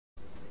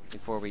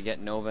before we get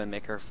Nova and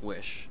make her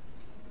wish.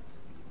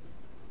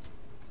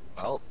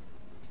 Well,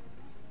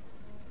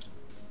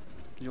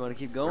 You want to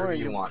keep going? whatever Or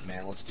you want,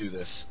 man. Let's do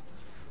this.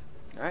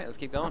 All right, let's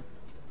keep going.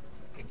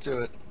 Let's do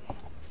it.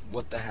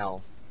 What the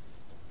hell?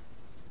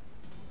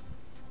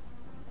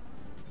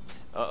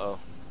 Uh-oh.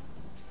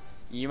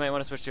 You might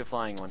want to switch to a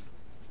flying one.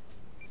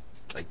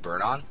 Like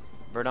bird on?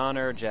 Bird on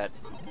or jet.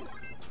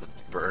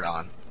 Bird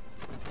on.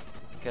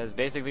 Because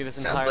basically this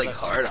Sounds entire... like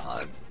hard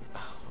on.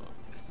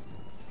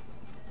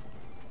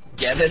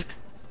 Get it?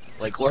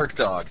 Like Lurk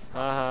Dog. Ha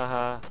ha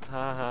ha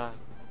ha ha.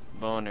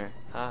 Boner.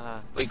 Ha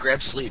ha. Wait,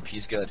 grab sleep.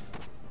 He's good.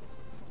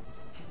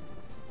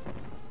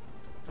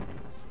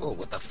 Oh,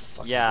 what the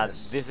fuck Yeah,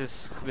 is this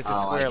is Oh,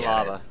 I square get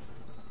lava.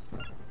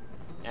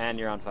 And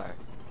you're on fire.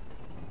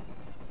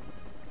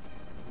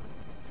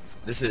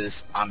 This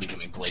is... I'm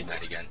becoming Blade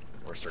Knight again.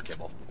 Or Sir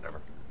Kibble.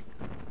 Whatever.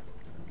 I'm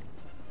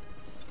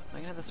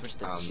gonna have to switch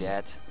to Um,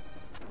 jet.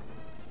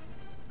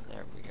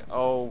 There we go.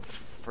 Oh,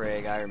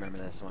 frig, I remember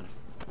this one.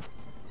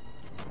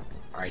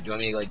 Alright, do you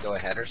want me to, like, go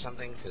ahead or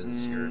something?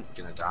 Because you're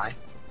gonna die?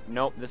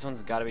 Nope, this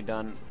one's gotta be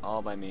done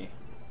all by me.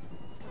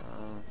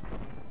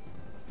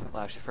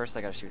 Well, actually, first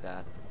I gotta shoot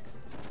that.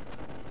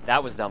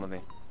 That was dumb of me.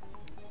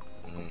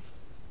 Mm-hmm.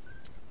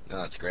 No,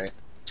 that's great.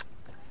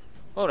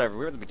 Whatever, we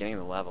were at the beginning of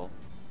the level.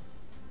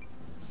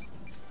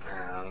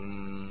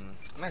 I'm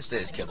gonna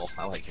stay as Kibble.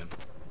 I like him.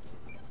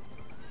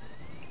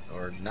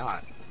 Or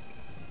not.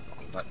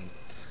 Wrong button.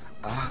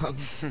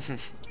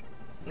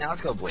 Now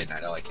let's go Blade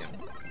Knight. I like him.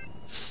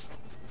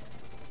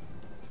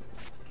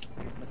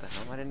 What the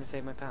hell? Why didn't it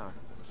save my power?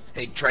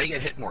 Hey, try to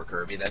get hit more,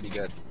 Kirby. That'd be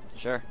good.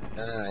 Sure.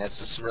 That's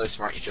just really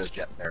smart. You chose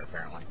Jet there,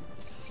 apparently.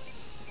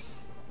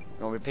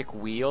 You want me to pick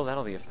wheel?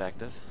 That'll be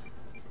effective.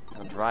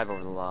 I'll drive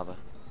over the lava.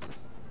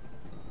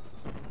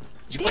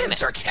 You playing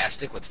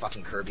sarcastic with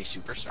fucking Kirby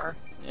Superstar?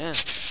 Yeah.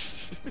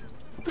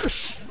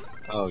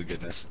 Oh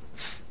goodness.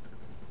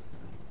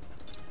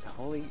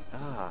 Holy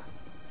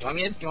You want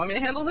me to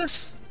handle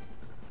this?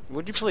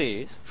 Would you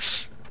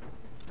please?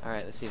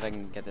 Alright, let's see if I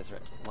can get this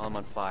right while I'm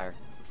on fire.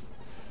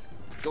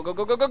 Go, go,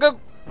 go, go, go, go!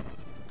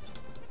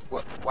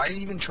 What? Why did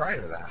you even try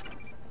for that?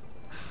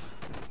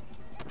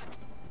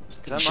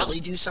 Can I'm Chili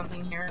do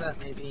something here that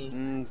maybe?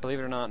 Believe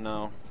it or not,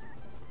 no.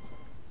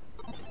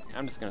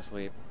 I'm just gonna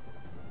sleep.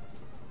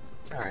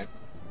 Alright.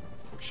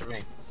 Works for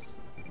me.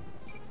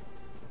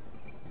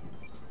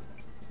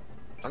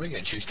 I'm just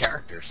gonna choose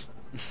characters.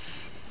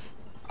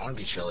 I wanna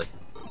be Chili.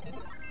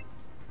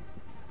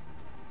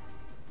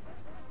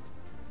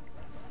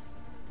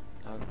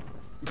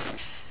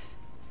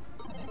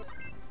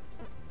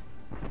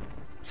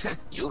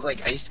 You look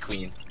like Iced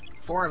Queen.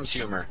 Forums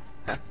humor.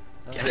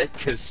 Get it?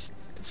 Because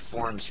it's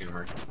forums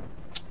humor.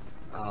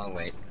 Oh,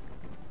 wait.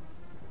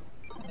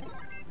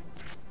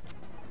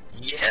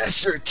 Yes,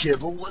 Sir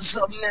Kibble, what's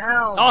up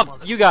now? Oh,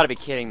 you gotta be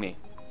kidding me.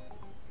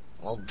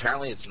 Well,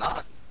 apparently it's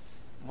not.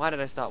 Why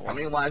did I stop How one?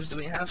 many lives do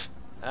we have?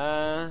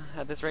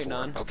 At this rate, 4.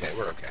 none. Okay,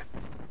 we're okay.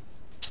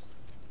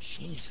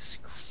 Jesus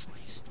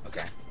Christ.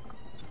 Okay.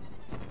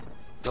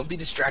 Don't be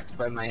distracted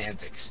by my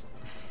antics.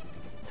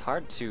 It's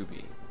hard to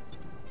be.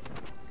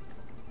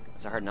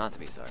 It's hard not to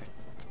be, sorry.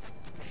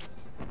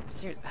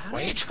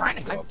 Why are you trying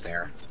to go up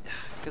there?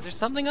 Because there's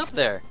something up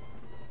there.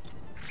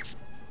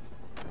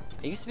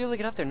 I used to be able to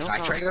get up there, no Can I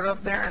problem. try to go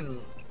up there and...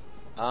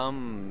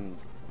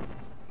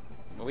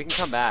 Well, we can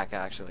come back,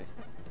 actually.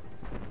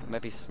 It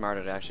might be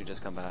smarter to actually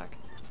just come back.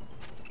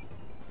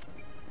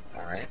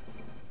 Alright.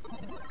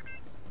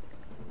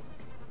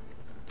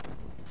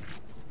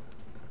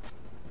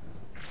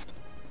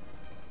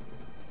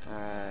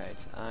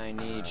 Alright, I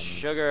need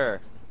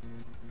sugar.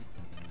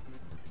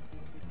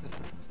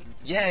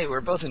 Yay,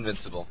 we're both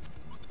invincible.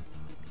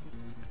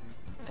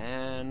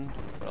 And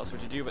what else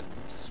would you do but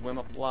swim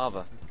up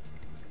lava?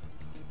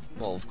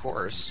 Well, of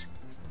course.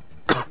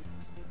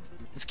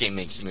 This game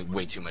makes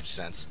way too much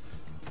sense.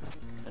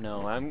 I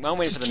know, I'm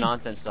waiting for the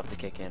nonsense stuff to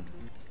kick in.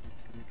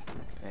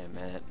 Wait a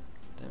minute.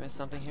 Did I miss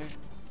something here?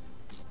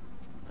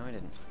 No, I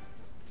didn't.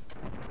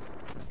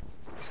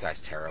 This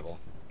guy's terrible.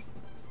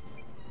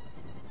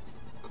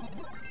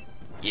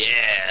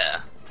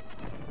 Yeah!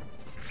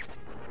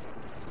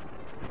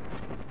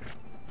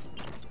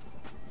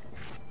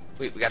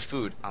 Wait, we got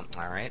food.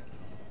 Alright.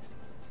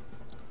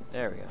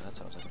 There we go, that's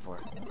what I was looking for.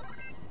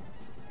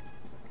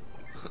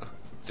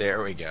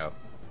 There we go.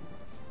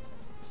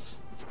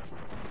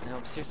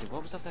 Now, seriously,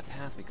 what was up that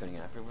path we couldn't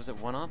get? Was it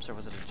one-ups or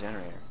was it a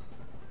generator?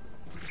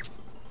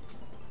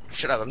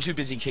 Shut up, I'm too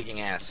busy kicking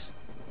ass.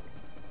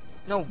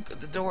 No,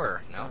 the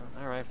door. No.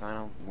 Oh, alright, fine,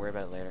 I'll worry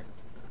about it later.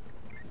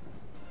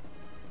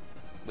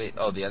 Wait,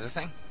 oh, the other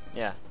thing?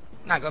 Yeah.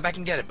 Nah, go back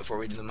and get it before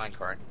we do the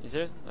minecart. You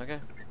serious? Okay.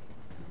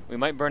 We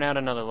might burn out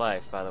another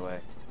life, by the way.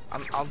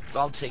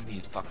 I'll take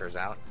these fuckers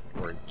out.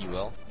 Or you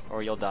will.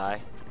 Or you'll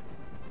die.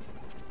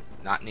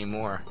 Not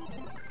anymore.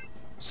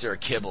 Sir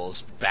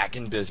Kibble's back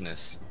in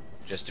business.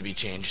 Just to be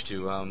changed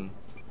to,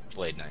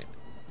 Blade Knight.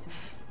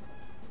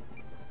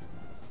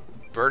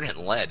 Burn it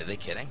in lead, are they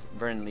kidding?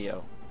 Burn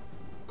Leo.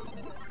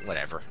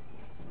 Whatever.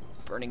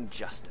 Burning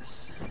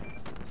justice.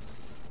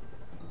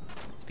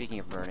 Speaking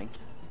of burning.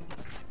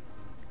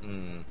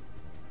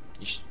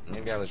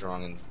 Maybe I was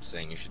wrong in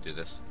saying you should do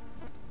this.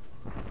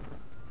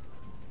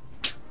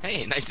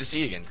 Hey, nice to see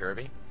you again,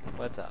 Kirby.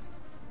 What's up?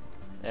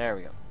 There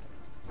we go.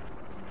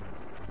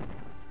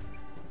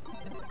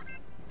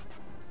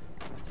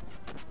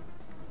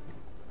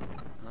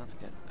 That's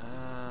good.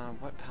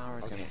 What power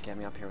is going to get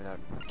me up here without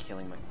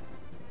killing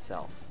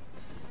myself?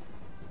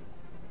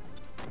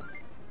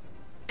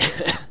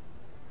 Gotta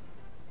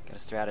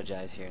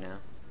strategize here now.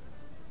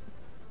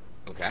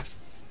 Okay.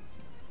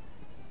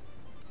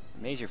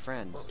 Amaze your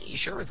friends. Well, you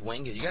sure with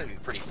Wing? You gotta be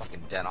pretty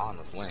fucking dead on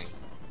with Wing.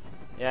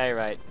 Yeah, you're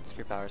right.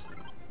 Screw powers.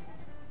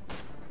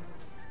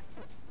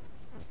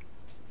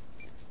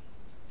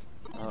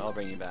 I'll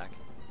bring you back.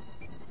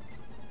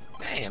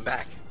 Hey, I'm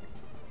back. Do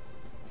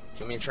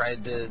you want me to try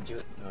to do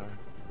it? Or...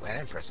 Wait, I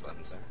didn't press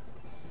buttons there.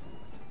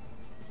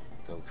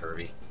 Go,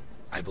 Kirby.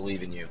 I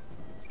believe in you.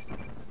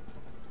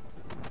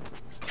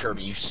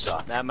 Kirby, you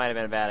suck. That might have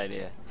been a bad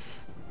idea.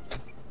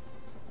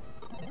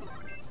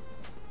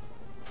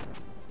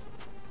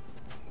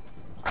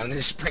 I'm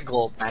gonna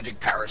sprinkle magic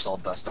parasol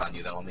dust on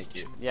you. That'll make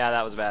you. Yeah,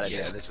 that was a bad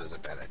idea. Yeah, this was a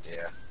bad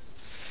idea.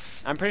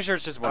 I'm pretty sure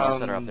it's just one-ups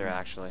that are up there,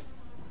 actually.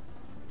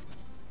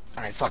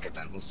 Alright, fuck it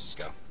then. Let's just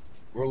go.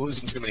 We're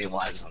losing too many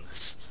lives on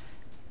this.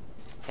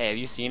 Hey, have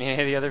you seen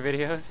any of the other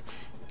videos?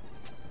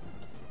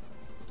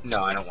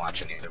 No, I don't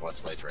watch any other Let's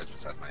Play threads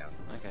besides my own.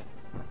 Okay.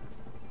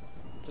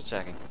 Just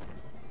checking.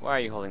 Why are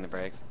you holding the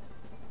brakes?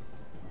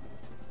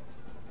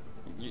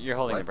 You're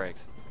holding the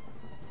brakes.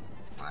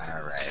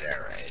 Alright,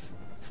 alright.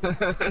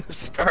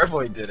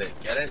 Scarboy did it.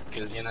 Get it?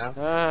 Because, you know?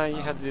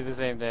 You have to do the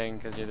same thing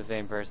because you're the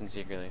same person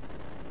secretly.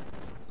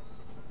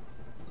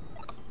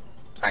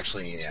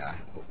 Actually, yeah.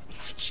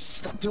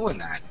 Stop doing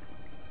that.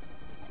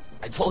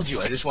 I told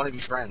you, I just want to be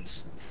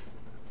friends.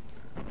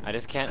 I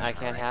can't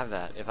have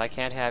that. If I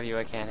can't have you,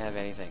 I can't have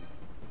anything.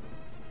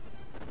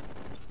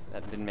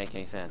 That didn't make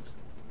any sense.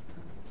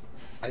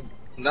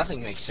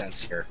 Nothing makes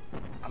sense here.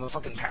 I'm a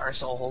fucking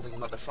parasol holding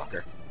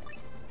motherfucker.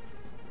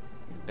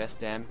 Best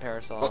damn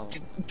parasol. Well,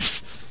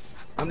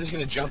 I'm just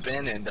gonna jump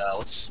in and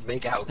let's just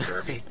make out,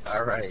 Kirby.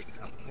 Alright.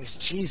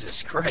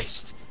 Jesus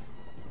Christ.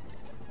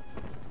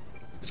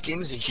 This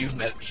game is a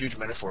huge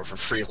metaphor for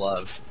free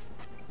love.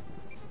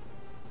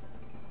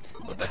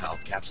 What the hell?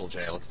 Capsule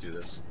J, let's do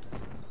this.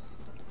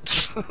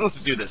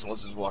 Let's do this, and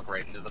let's just walk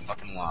right into the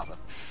fucking lava.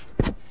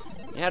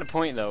 You had a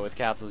point, though, with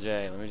Capsule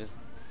J. Let me just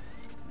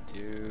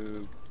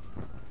do...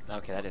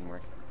 Okay, that didn't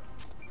work.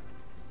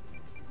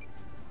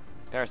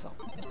 Parasol.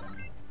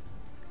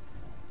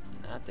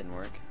 That didn't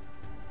work.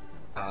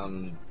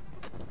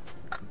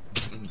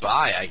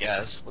 Bye, I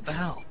guess. What the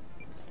hell?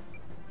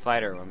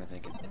 Fighter, what am I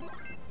thinking?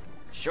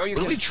 Show you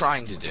What can... are we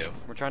trying to do?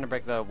 We're trying to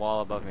break the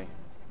wall above me.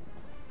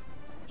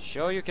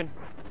 Show you can...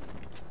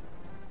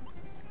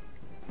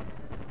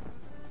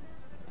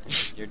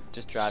 You're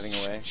just driving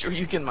away. Sure,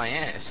 you can my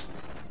ass.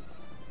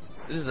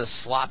 This is the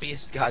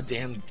sloppiest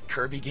goddamn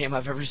Kirby game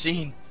I've ever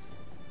seen.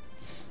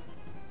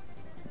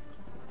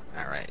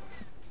 Alright.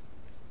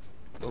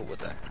 Oh, what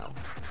the hell?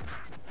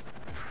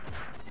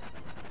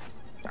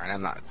 Alright,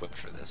 I'm not equipped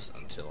for this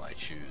until I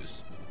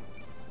choose.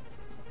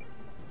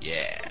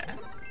 Yeah.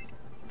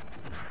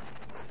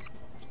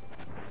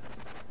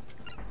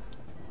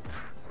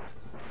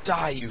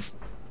 Die, you...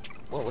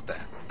 Whoa, what the...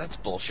 That's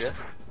bullshit.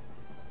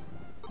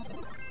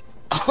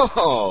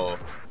 Oh!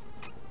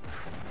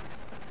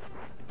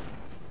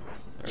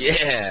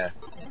 Yeah!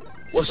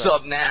 What's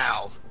up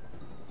now?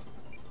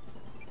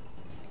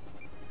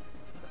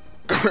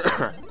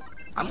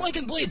 I'm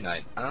liking Blade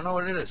Knight. I don't know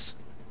what it is.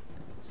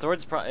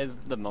 Swords is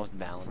the most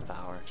balanced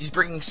power. He's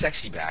bringing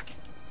sexy back.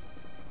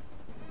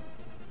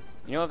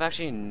 You know, I've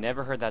actually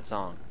never heard that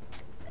song.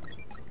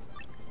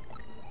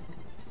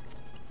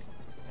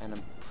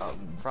 And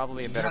I'm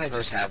probably a better person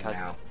just have because...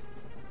 now.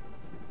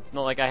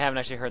 No, like, I haven't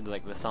actually heard,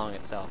 like, the song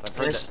itself. I've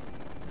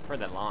heard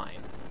that line.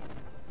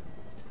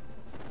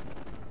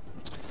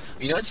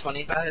 You know what's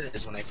funny about it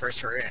is when I first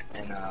heard it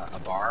in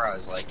a bar, I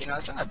was like, you know,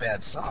 it's not a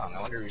bad song.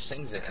 I wonder who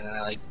sings it. And then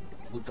I, like,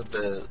 looked up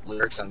the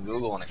lyrics on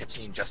Google and I kept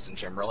seeing Justin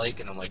Timberlake,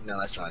 and I'm like, no,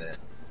 that's not it.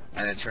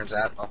 And it turns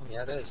out, oh,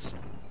 yeah, it is.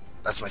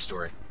 That's my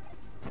story.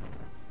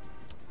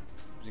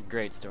 It's a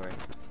great story.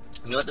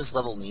 You know what this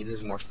level needs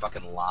is more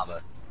fucking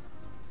lava.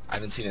 I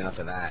haven't seen enough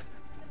of that.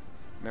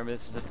 Remember,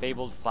 this is a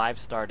fabled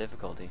 5-star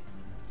difficulty.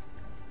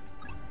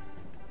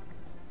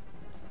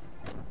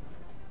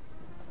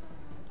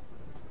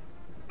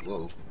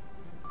 Whoa.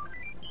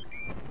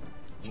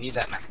 You need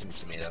that Maxim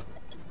tomato.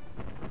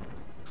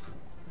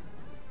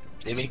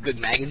 They make good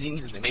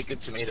magazines and they make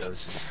good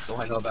tomatoes. That's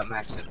all I know about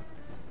Maxim.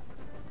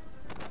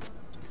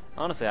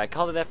 Honestly, I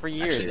called it that for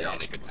years. Actually, they don't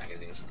make good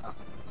magazines. Oh.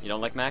 You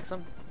don't like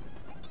Maxim?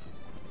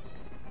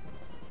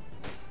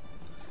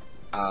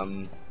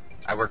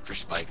 I work for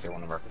Spike. They're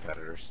one of our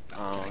competitors. No,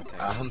 oh,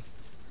 okay.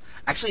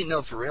 Actually,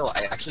 no, for real.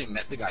 I actually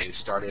met the guy who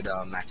started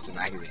Maxim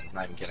magazine. I'm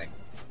not even kidding.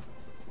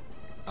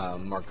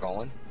 Mark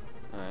Golan.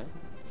 Alright.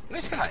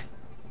 Nice guy.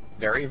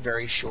 Very,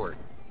 very short.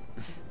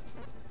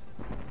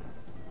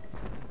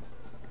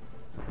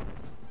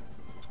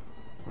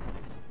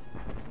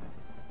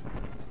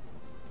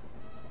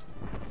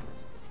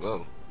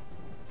 Whoa.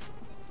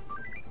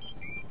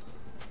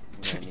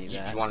 I'm gonna need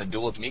that. You want to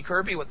duel with me,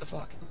 Kirby? What the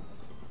fuck?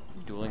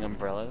 Dueling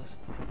umbrellas?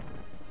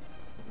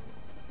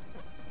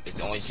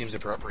 It only seems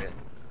appropriate.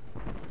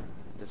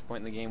 At this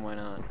point in the game, why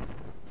not?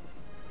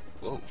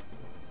 Whoa.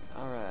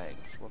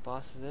 Alright, what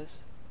boss is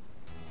this?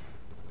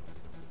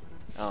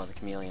 Oh, the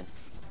chameleon.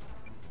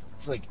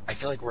 It's like, I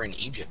feel like we're in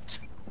Egypt.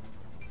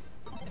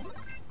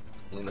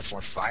 Only much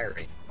more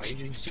fiery. Why are you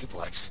doing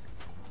suplex?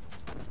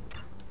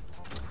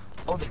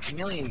 Oh, the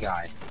chameleon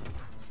guy.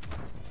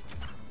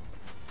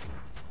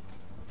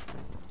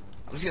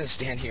 I'm just gonna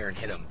stand here and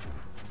hit him.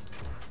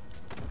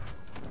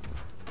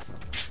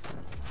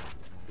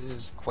 This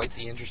is quite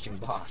the interesting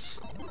boss.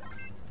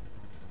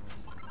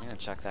 I'm gonna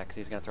chuck that because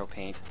he's gonna throw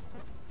paint.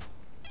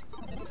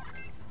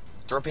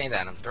 Throw paint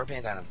at him. Throw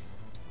paint at him.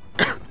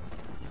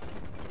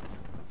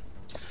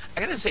 I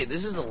gotta say,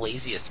 this is the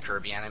laziest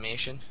Kirby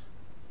animation.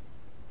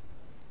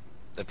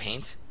 The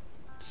paint.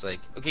 It's like,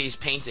 okay, he's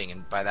painting,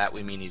 and by that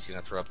we mean he's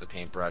gonna throw up the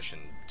paintbrush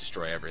and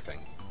destroy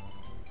everything.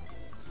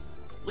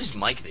 At least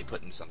Mike they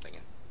put in something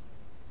in.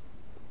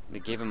 They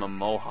gave him a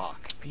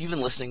mohawk. Are you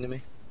even listening to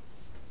me?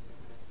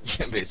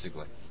 Yeah,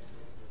 basically.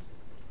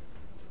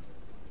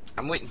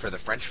 I'm waiting for the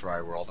French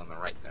fry world on the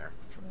right there.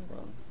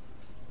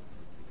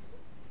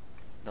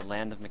 The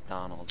land of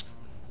McDonald's.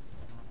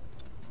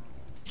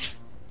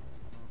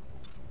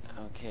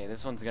 Okay,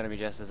 this one's gonna be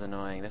just as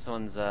annoying. This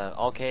one's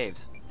all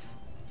caves.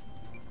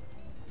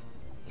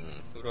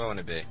 Who do I want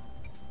to be?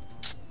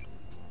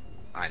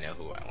 I know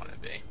who I want to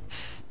be.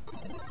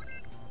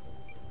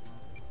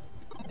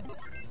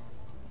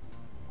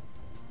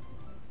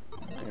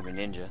 I'm gonna be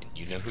ninja. And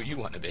you know who you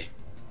want to be.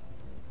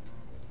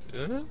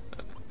 Oops.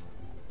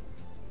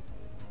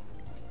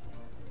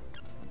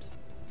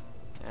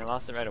 I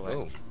lost it right away.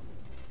 Oh.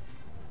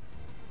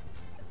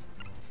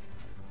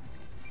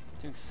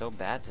 Doing so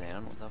bad today. I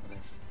don't know what's up with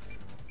this.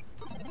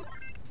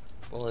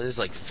 Well, it is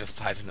like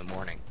 5 in the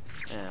morning.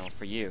 Yeah, well,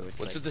 for you, it's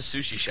What's like, with the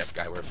sushi chef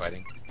guy we're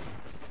fighting?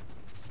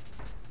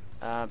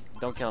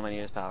 don't kill him. I need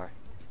his power.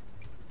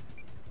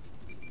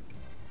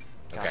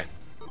 Got Okay. it.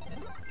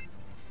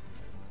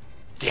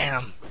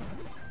 Damn.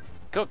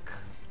 Cook.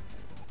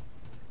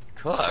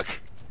 Cook.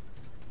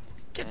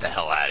 Get the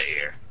hell out of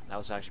here. That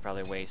was actually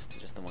probably a waste.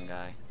 Just the one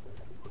guy.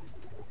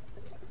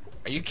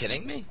 Are you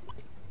kidding me?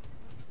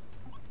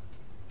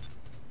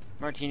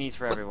 Martinis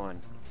for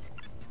everyone.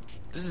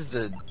 This is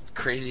the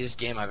craziest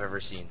game I've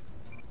ever seen.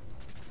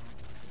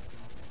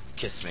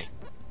 Kiss me.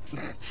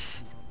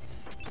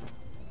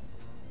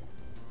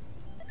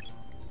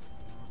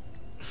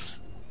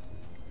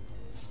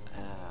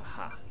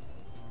 Ha.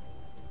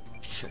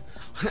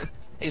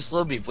 Hey,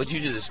 Slow Beef, what'd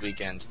you do this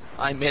weekend?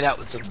 I made out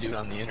with some dude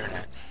on the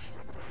internet.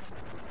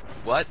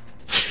 What?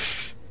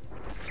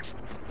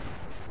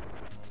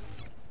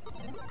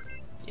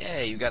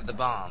 Yay, you got the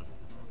bomb.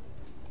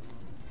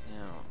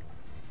 No.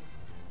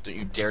 Don't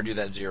you dare do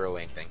that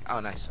zeroing thing. Oh,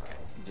 nice. Okay.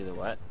 Do the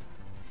what?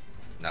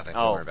 Nothing.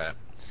 Oh. Don't worry about it.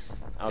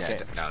 Okay.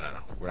 Yeah, no.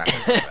 We're not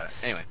going to worry about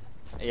it. Anyway.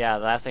 Yeah,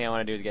 the last thing I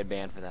want to do is get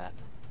banned for that.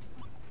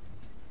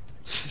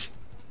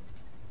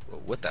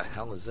 Well, what the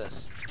hell is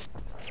this?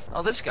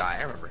 Oh, this guy.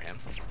 I remember him.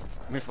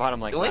 We fought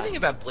him like The only that. thing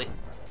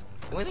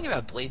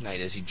about Blade Knight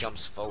is he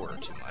jumps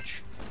forward too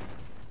much.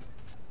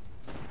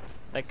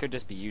 That could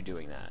just be you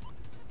doing that.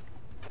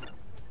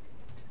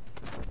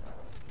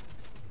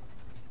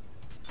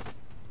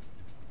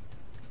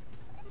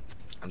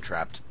 I'm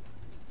trapped.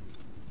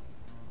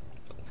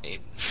 Hey.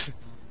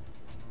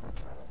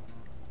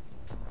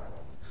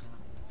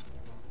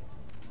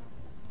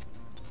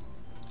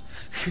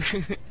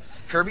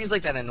 Kirby's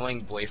like that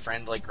annoying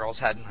boyfriend like girls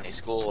had in high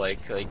school,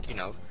 like you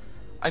know,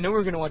 I know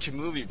we're gonna watch a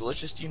movie, but let's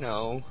just, you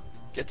know,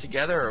 get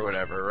together or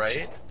whatever,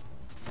 right?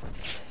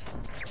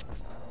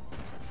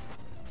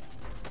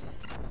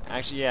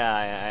 Actually,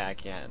 yeah, I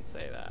can't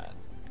say that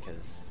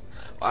because.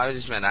 Well, I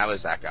just meant I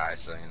was that guy,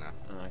 so you know.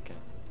 Oh, okay.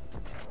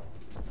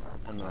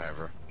 I'm not.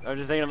 Whatever. I was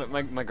just thinking of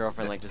my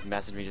girlfriend like just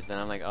messaged me just then.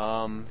 I'm like,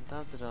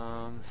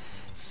 da-da-dum.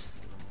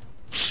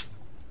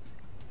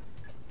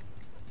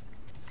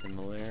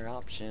 Similar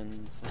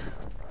options.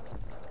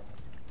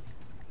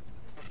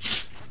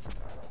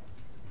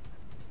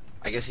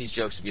 I guess these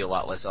jokes would be a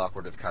lot less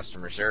awkward with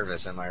customer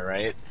service, am I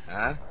right?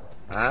 Huh?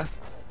 Huh?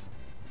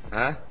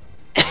 Huh?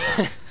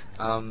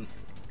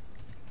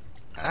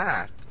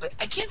 I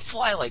can't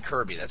fly like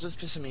Kirby. That's what's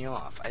pissing me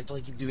off. I have to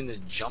like keep doing this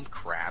jump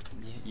crap.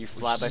 You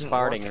fly by isn't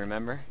farting, working.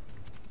 remember?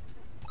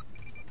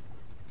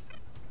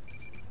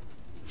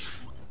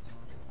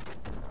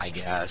 I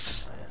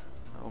guess.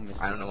 Oh,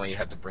 Mr. I don't know why you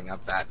have to bring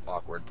up that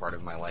awkward part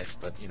of my life,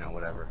 but you know,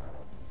 whatever.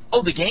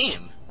 Oh, the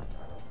game!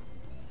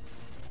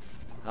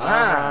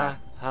 Ha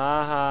ha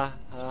ha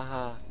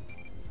ha.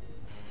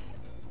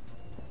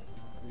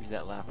 Use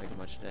that laugh way too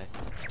much today.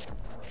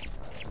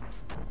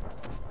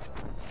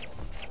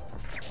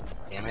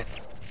 Damn it.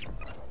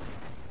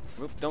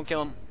 Oop, don't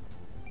kill him.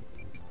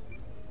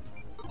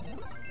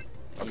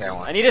 Okay, I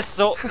won. I need his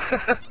soul.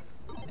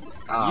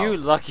 Oh. You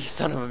lucky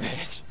son of a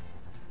bitch.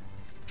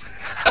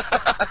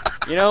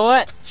 You know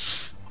what?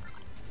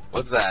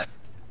 What's that?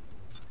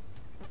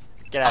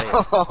 Get out of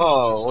here.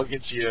 Oh, look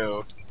at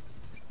you.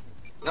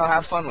 No,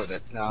 have fun with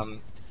it.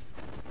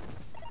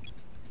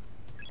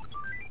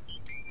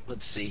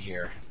 Let's see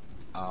here.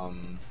 Oh,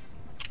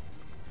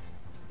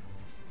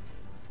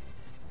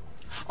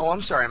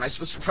 I'm sorry. Am I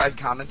supposed to provide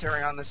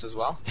commentary on this as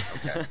well?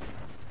 Okay.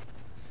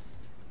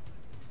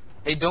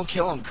 Hey, don't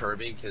kill him,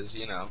 Kirby, because,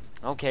 you know.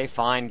 Okay,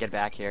 fine. Get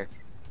back here.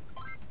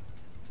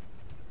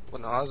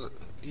 Well, no,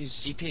 he's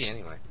CP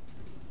anyway.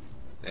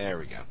 There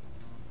we go.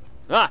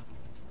 Ah!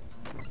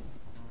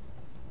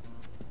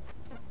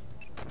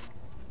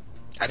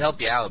 I'd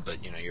help you out,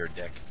 but, you know, you're a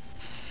dick.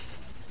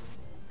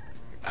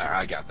 Alright,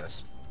 I got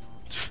this.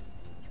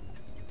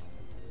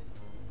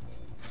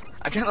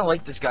 I kind of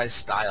like this guy's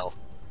style.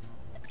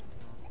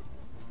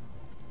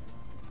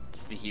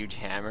 It's the huge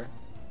hammer.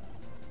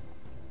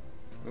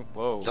 Oop,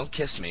 whoa. Don't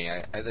kiss me.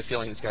 I have the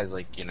feeling this guy's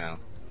like, you know,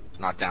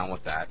 not down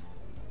with that.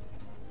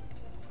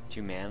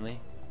 Too manly?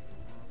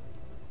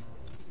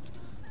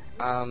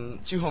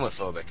 Too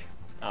homophobic.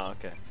 Oh,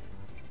 okay.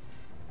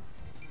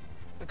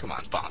 But come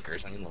on,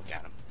 bonkers. I mean, look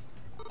at him.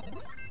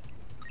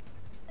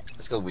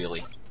 Let's go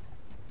wheelie.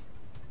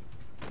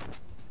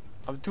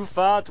 I'm too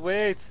fat,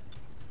 wait!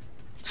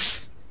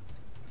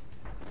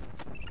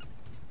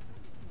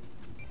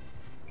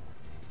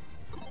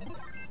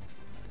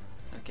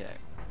 Okay.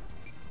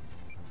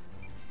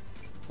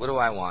 What do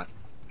I want?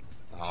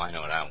 Oh, I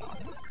know what I want.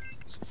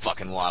 It's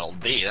fucking Waddle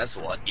Dee, that's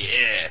what.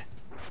 Yeah!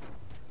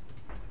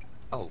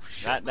 Oh,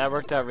 shit. That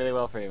worked out really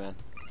well for you, man.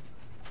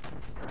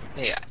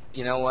 Hey,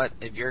 you know what?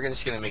 If you're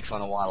just gonna make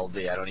fun of Waddle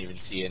Dee, I don't even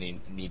see any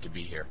need to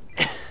be here.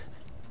 Let's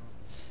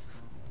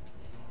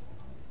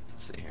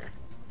see here.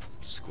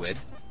 Squid.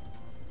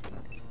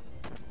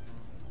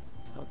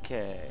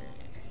 Okay.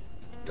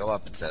 Go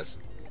up, it says.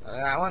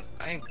 I'm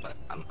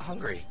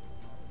hungry.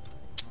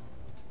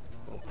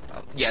 Oh,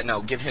 yeah,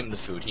 no, give him the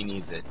food. He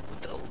needs it.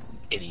 Oh,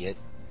 idiot.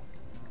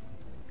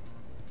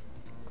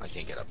 I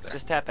can't get up there.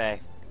 Just tap A.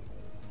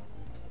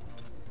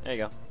 There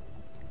you go.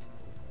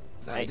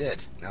 No, I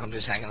did. Now I'm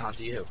just hanging on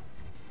to you.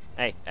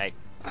 Hey, hey.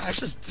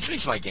 Actually, this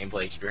makes my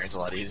gameplay experience a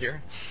lot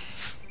easier.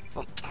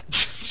 Oh.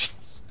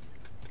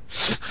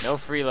 No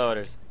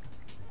freeloaders.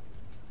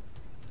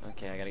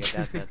 Okay, I gotta get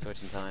down to that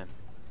switch in time.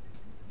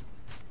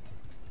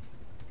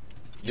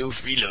 No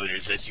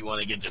freeloaders unless you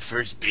want to get to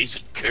first base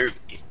with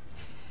Kirby.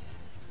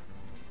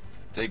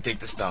 Take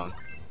the stone.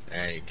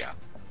 There you go.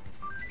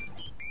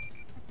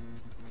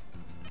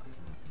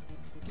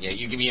 Yeah,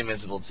 you can be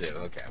invincible too.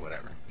 Okay,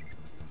 whatever.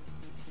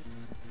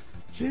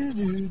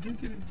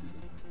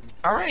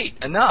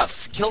 Alright,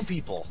 enough. Kill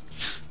people.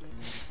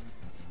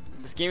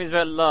 This game is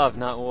about love,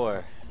 not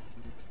war.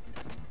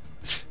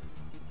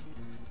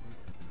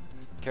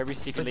 Kirby's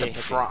It's secretly like a the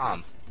hippie.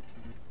 prom.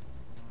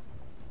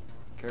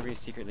 Kirby's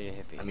secretly a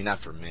hippie. I mean, not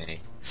for me.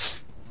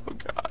 Oh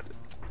god.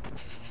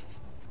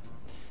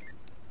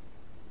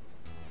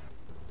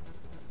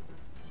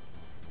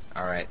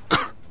 Alright.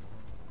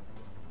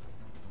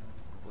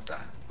 What the?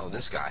 Oh,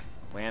 this guy.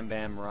 Wham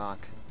bam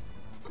rock.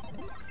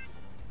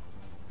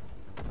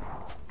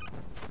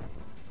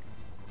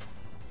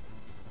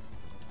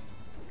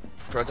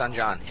 Proton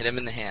Jon, hit him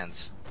in the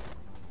hands.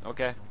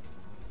 Okay.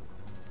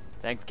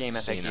 Thanks, game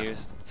So you know.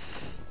 FAQs.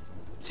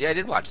 See, I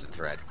did watch the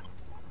thread.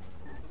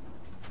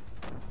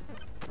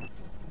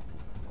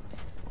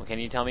 Well, can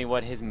you tell me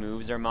what his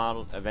moves are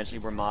eventually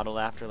were modeled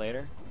after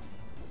later?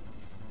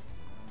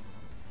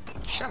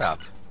 Shut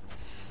up.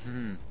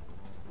 Hmm.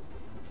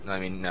 No, I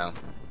mean, no.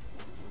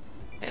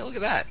 Hey, look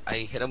at that. I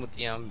hit him with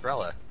the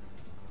umbrella.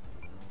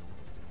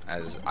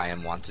 As I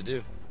am wont to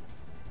do.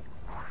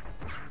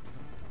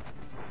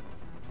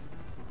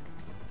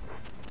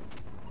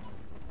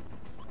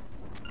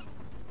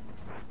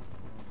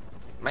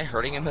 Am I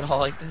hurting him at all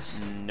like this?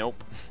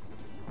 Nope.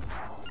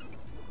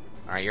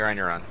 Alright, you're on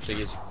your own.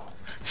 Please.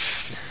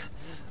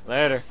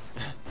 Later.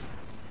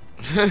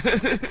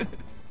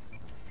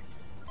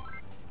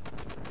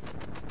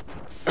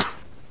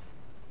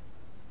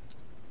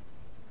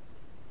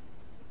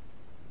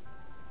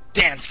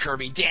 Dance,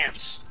 Kirby,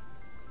 dance!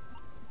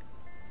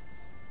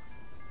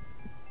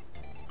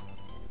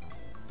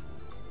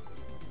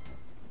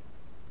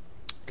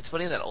 It's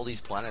funny that all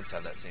these planets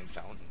have that same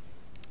fountain.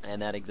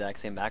 And that exact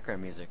same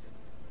background music.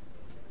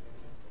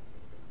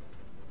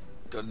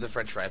 Go to the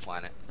French fry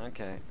planet.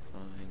 Okay,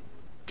 fine.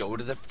 Go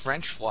to the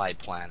French fly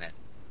planet.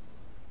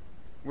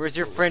 Where's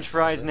your French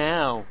fries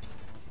now?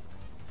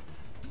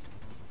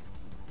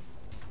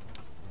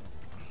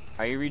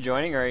 Are you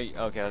rejoining or are you...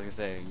 Okay, I was gonna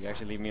say, you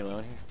actually leave me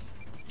alone here?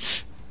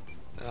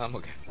 No, I'm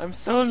okay. I'm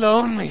so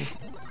lonely.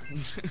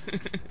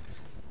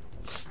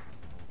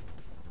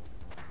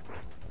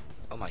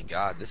 Oh my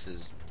god, this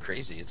is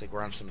crazy. It's like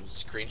we're on some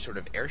strange sort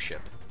of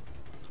airship.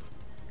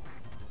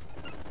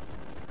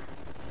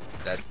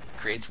 That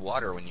creates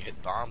water when you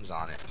hit bombs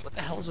on it. What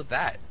the hell is with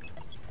that?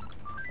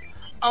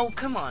 Oh,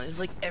 come on. Is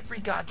like every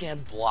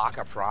goddamn block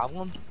a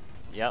problem?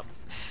 Yep.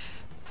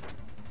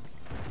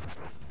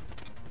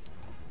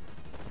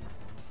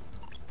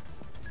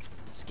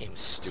 This game's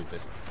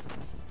stupid.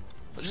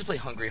 Let's just play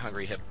Hungry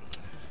Hungry Hip.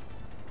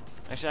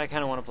 Actually, I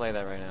kind of want to play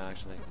that right now,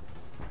 actually.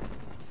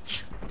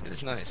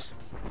 It's nice.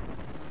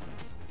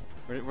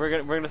 We're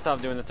gonna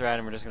stop doing the thread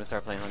and we're just gonna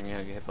start playing Hungry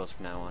Hungry Hippos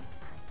from now on.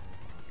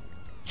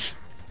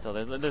 So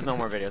there's no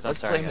more videos. I'm Let's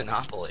sorry. play Guys.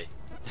 Monopoly.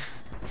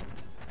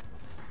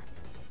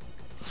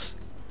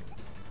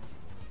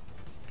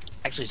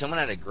 Actually, someone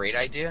had a great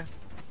idea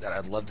that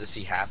I'd love to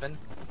see happen,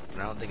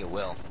 but I don't think it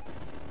will.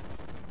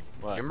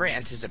 What? Remember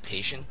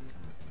Anticipation?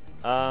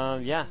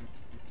 Yeah.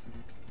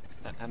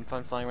 Having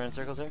fun flying around in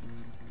circles there?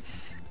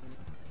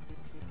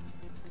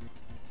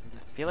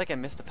 I feel like I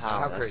missed a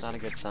power. how That's crazy. not a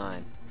good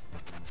sign.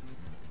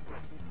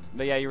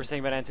 But yeah, you were saying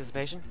about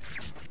Anticipation?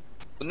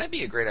 Wouldn't that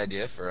be a great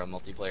idea for a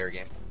multiplayer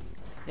game?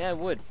 Yeah, it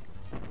would.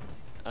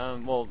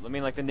 Well, I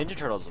mean, like the Ninja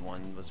Turtles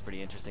one was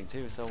pretty interesting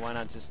too. So why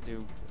not just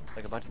do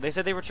like a bunch? They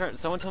said they were trying.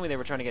 Someone told me they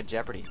were trying to get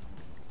Jeopardy.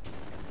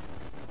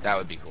 That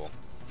would be cool.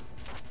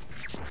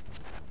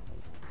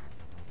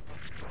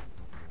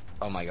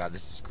 Oh my god,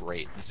 this is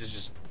great. This is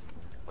just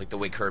like the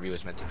way Kirby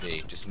was meant to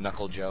be. Just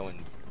Knuckle Joe and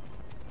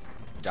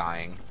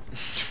dying.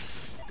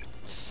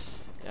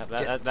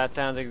 Yeah, that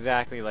sounds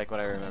exactly like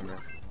what I remember.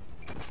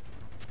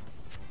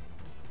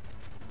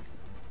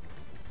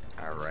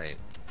 Alright.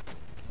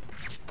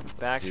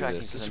 Backtracking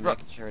this. because This I'm is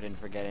making sure I didn't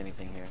forget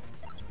anything here.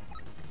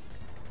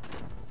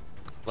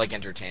 Like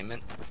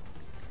entertainment?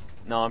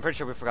 No, I'm pretty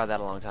sure we forgot that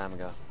a long time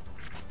ago.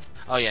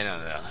 Oh yeah,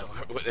 no.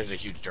 There's a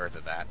huge dearth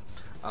of that.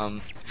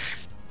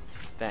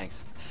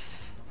 Thanks.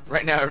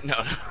 Right now,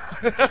 no.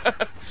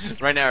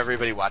 Right now,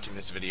 everybody watching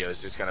this video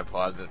is just gonna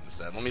pause it and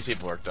say, "Let me see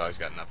if Lurk Dog's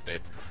got an update."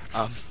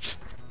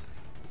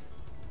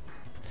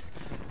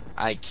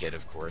 I kid,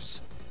 of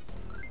course.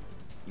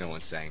 No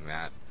one's saying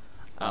that.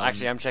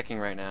 Actually, I'm checking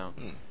right now.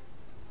 Hmm.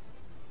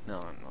 No,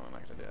 I'm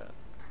not gonna do that.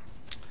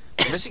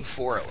 We're missing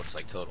 4. It looks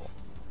like total.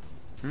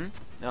 Hmm?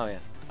 Oh yeah.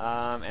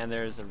 And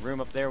there's a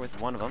room up there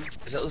with one of them.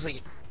 Does that look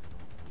like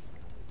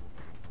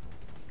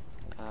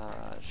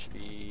Should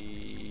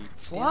be.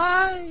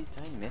 fly?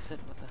 Did I miss it?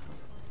 What the hell?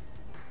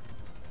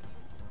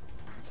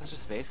 I'm such a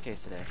space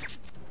case today.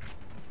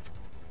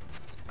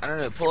 I don't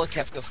know. Pull a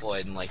Kefka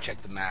Floyd and like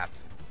check the map.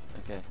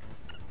 Okay.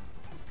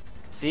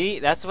 See,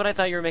 that's what I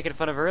thought you were making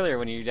fun of earlier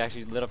when you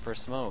actually lit up for a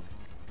smoke.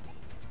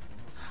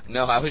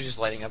 No, I was just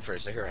lighting up for a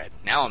cigarette.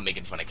 Now I'm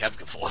making fun of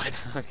Kefka Floyd.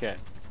 Okay.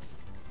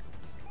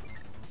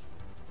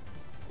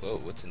 Whoa,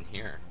 what's in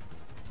here?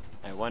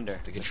 I wonder.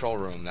 The control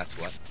room. That's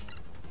what.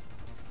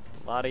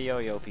 A lot of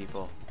yo-yo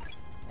people.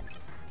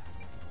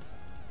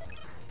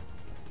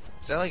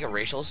 Is that like a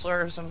racial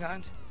slur of some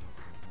kind?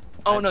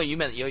 Oh no, you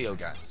meant yo-yo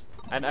guys.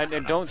 And I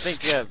don't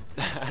think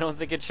I don't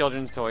think a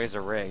children's toy is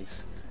a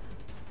race.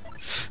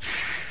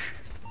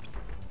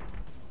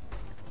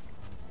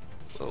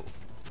 Oh.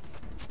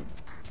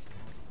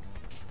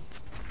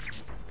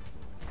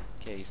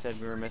 Okay, you said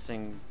we were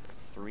missing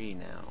 3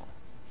 now.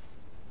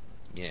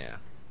 Yeah.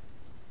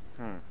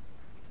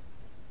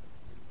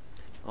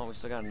 Oh, we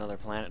still got another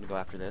planet to go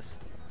after this.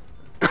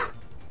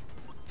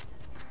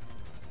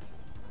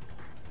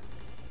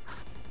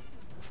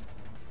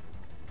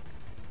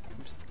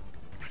 Oops.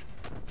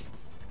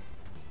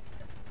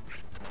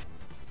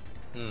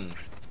 Come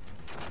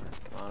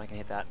on, I can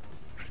hit that.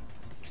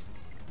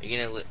 Are you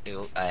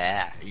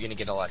gonna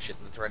get a lot of shit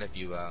in the thread if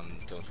you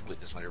don't complete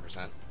this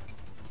 100%?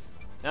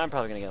 Now I'm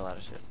probably gonna get a lot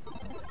of shit,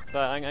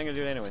 but I'm gonna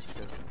do it anyways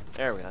because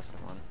there we go. That's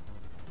what I wanted.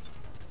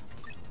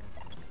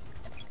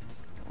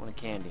 I want a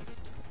candy.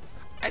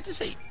 I have to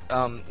say,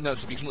 no,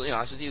 to be completely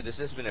honest with you, this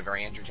has been a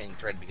very entertaining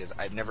thread because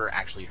I've never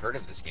actually heard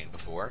of this game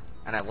before,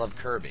 and I love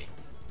Kirby.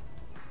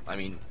 I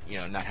mean, you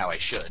know, not how I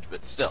should,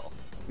 but still.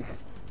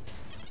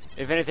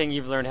 If anything,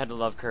 you've learned how to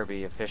love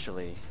Kirby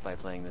officially by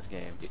playing this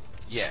game.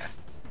 Yeah.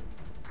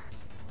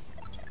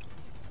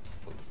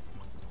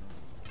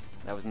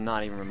 That was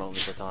not even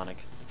remotely platonic.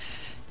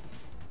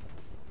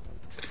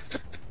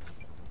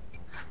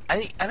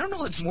 I don't know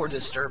what's more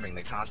disturbing,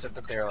 the concept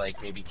that they're, like,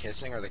 maybe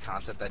kissing, or the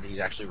concept that he's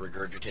actually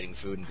regurgitating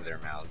food into their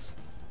mouths.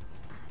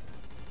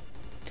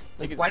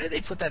 Like, why did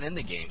they put that in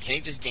the game? Can't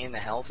he just gain the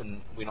health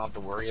and we don't have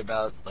to worry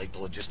about, like, the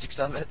logistics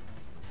of it?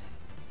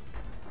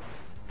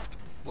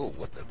 Whoa,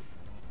 what the...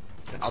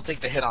 I'll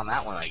take the hit on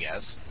that one, I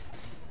guess.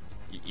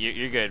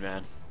 You're good,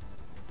 man.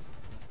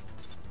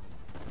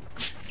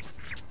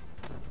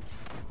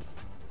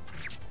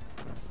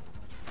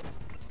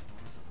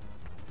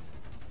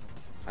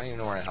 I don't even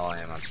know where the hell I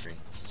am on screen.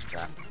 This is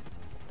crap.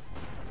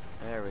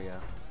 There we go.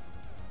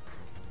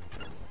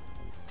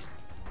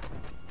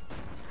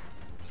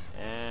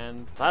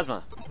 And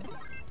plasma.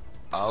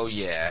 Oh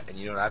yeah, and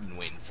you know what I've been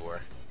waiting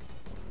for?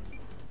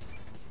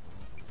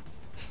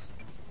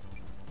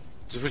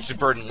 To switch to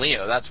Bird and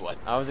Leo, that's what.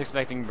 I was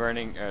expecting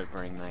Burning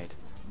Knight.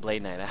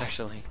 Blade Knight,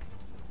 actually.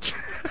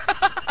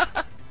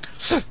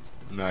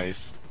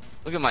 Nice.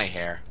 Look at my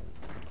hair.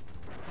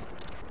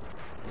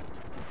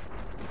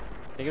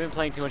 I think I've been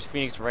playing too much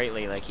Phoenix Wright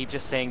lately. I keep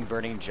just saying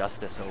Burning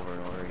Justice over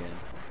and over again.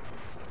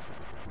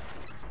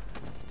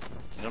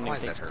 I don't Why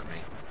even does think... that hurt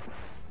me?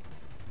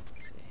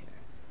 Let's see here.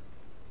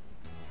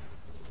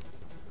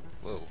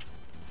 Whoa.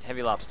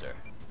 Heavy Lobster.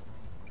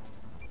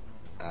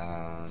 Who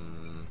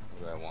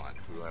do I want?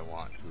 Who do I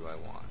want? Who do I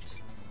want?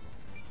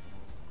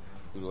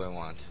 Who do I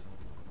want?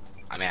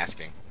 I'm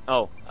asking.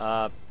 Oh,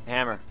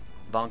 hammer.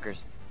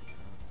 Bunkers.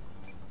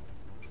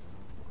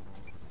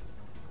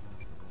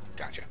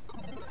 Gotcha.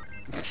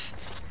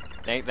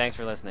 Thanks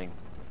for listening.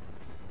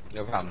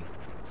 No problem.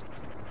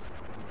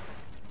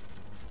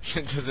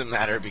 It doesn't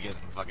matter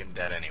because I'm fucking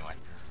dead anyway.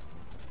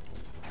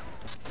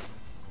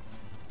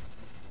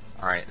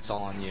 Alright, it's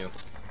all on you.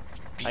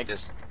 Beat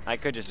this I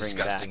could just bring you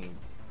back. disgusting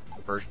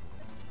version.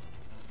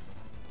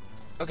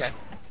 Okay.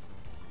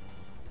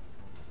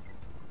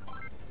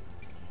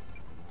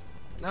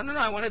 No,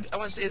 I want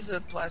to stay as a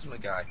plasma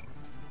guy.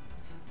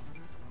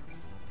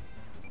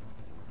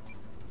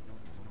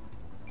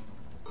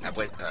 Now,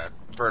 wait,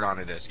 bird on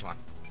it is. Come on.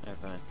 Alright,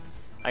 fine.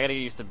 I gotta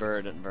get used to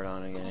bird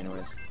on again,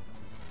 anyways.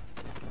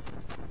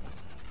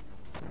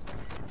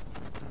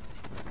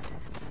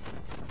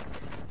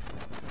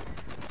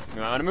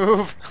 You want to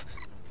move?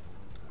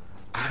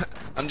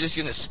 I'm just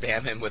gonna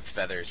spam him with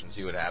feathers and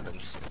see what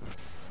happens.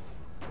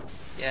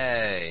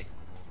 Yay.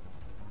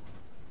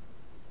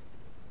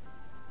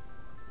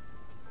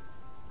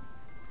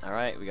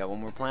 Alright, we got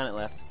one more planet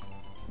left.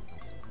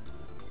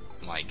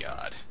 My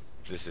god.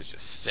 This is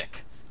just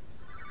sick.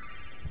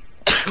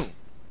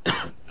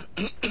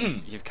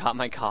 You've caught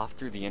my cough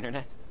through the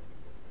internet?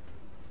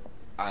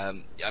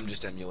 I'm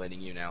just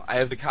emulating you now. I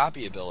have the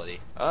copy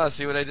ability. Oh,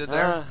 see what I did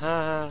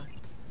there?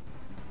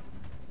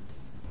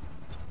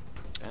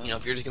 You know,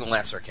 if you're just gonna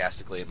laugh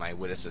sarcastically at my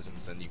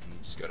witticisms, then you can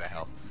just go to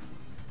hell.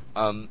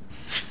 I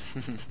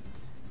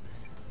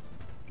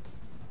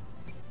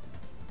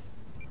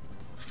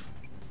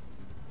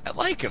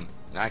like him.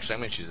 No, actually,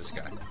 I'm gonna choose this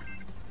guy.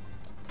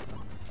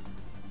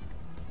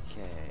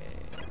 Okay.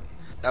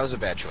 That was a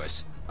bad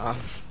choice.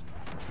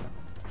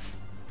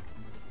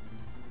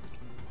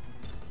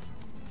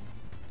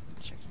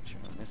 Check sure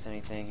I don't miss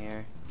anything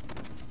here.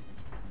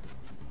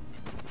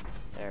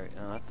 There.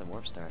 Oh, that's the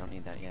warp star. I don't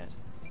need that yet.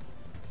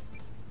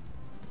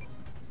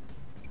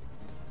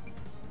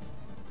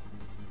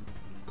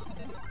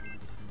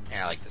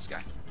 Yeah, I like this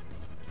guy.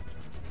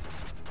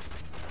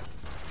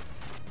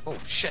 Oh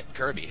shit,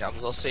 Kirby!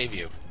 I'll save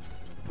you.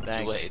 Thanks.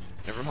 Too late.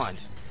 Never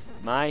mind.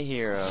 My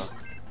hero.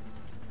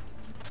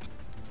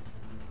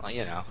 Well,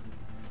 you know.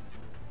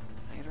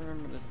 I gotta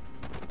remember this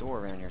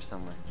door around here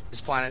somewhere.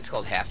 This planet's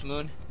called Half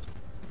Moon.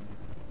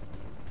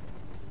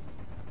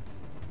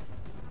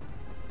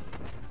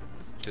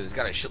 Because it's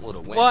got a shitload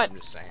of wind. What? I'm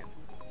just saying.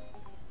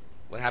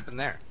 What happened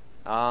there?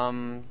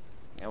 I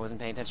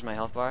wasn't paying attention to my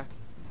health bar.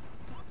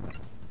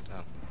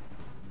 Oh.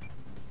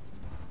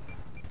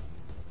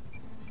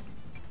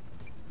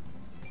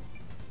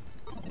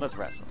 Let's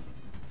wrestle.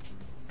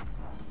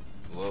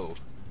 Whoa.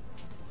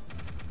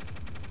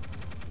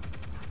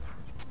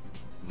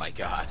 My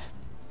god.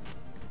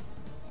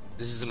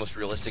 This is the most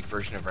realistic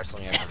version of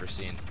wrestling I've ever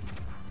seen.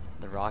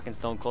 The Rock and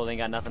Stone Cold ain't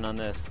got nothing on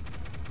this.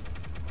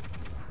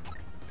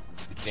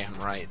 Damn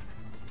right.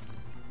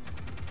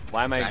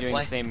 Why am I Can I doing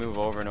play? the same move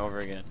over and over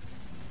again?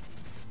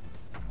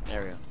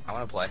 There we go. I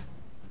want to play.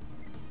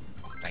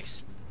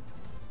 Nice.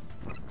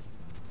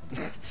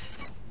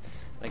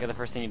 Like the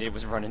first thing you did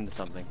was run into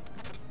something.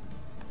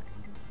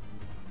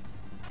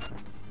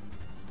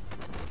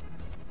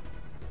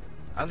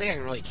 I don't think I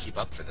can really keep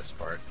up for this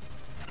part.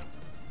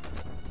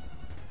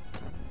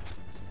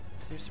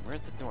 Seriously,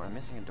 where's the door? I'm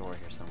missing a door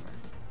here somewhere.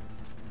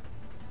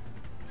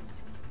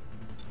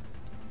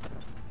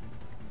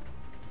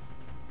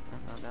 Oh,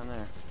 not down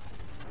there.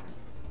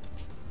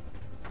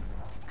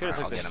 Could have Alright,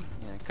 took I'll the get him.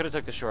 yeah, could have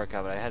took the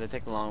shortcut, but I had to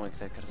take the long way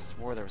because I could have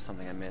swore there was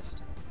something I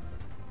missed.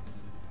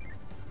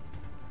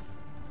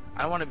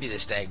 I don't want to be the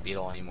stag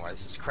beetle anymore.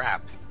 This is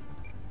crap.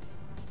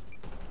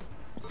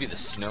 Be the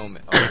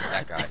snowman. Oh,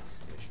 that guy. Yeah,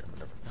 sure,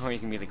 whatever. Or you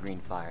can be the green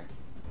fire.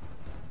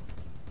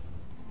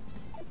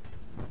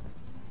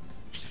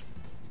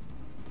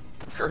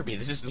 Kirby,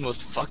 this is the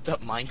most fucked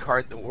up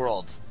minecart in the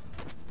world.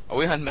 Are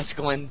we on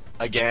mescaline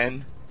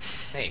again?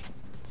 Hey.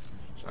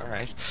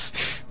 Alright.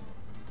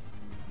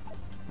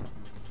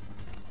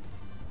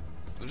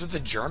 Those are the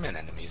German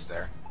enemies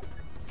there.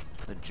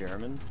 The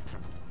Germans?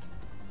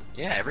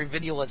 Yeah, every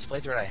video Let's Play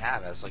thread I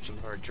have has like some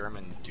sort of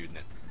German dude in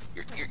it.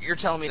 You're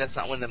telling me that's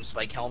not one of them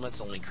spike helmets,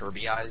 only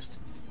Kirby-ized?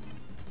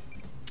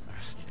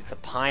 It's a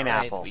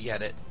pineapple. Right, we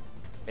get it.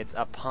 It's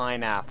a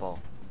pineapple.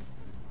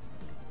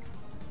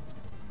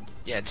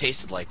 Yeah, it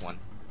tasted like one.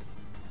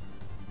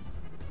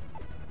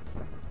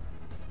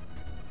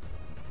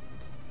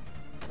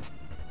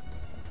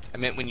 I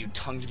meant when you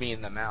tongued me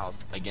in the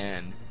mouth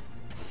again.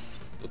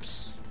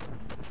 Oops.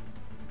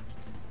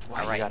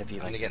 Why you gotta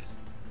be like this?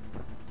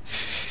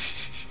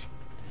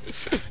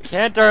 Get...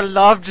 Can't our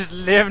love just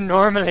live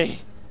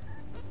normally?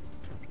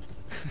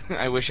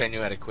 I wish I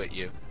knew how to quit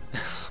you.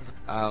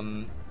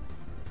 Yeah.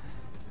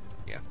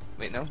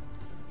 Wait, no?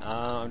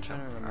 I'm trying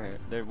to remember.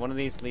 There, one of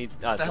these leads.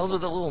 What the hell's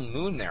with the little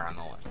moon there on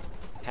the left?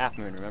 Half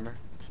moon, remember?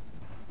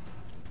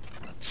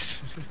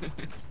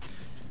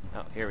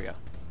 Oh, here we go.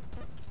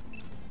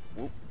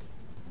 Whoop.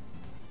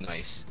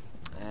 Nice.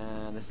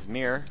 And this is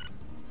mirror.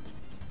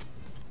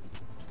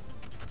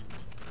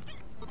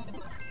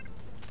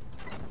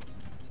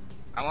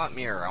 I want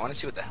mirror. I want to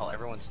see what the hell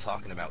everyone's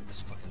talking about with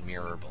this fucking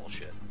mirror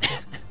bullshit.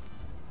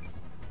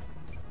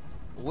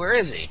 Where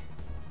is he?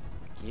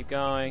 Keep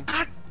going.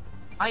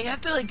 I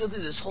have to like go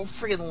through this whole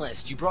friggin'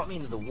 list. You brought me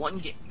into the one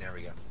game. There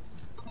we go.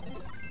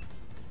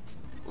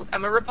 Look,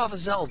 I'm a ripoff of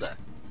Zelda.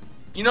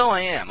 You know I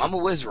am. I'm a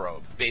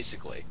Wizrobe,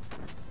 basically.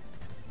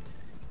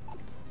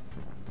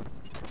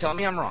 Tell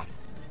me I'm wrong.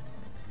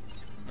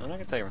 I'm not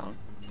gonna tell you wrong.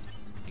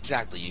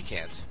 Exactly, you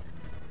can't.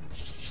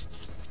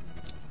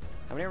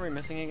 How many are we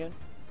missing again?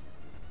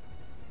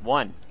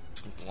 1.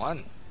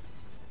 1.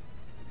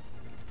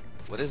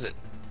 What is it?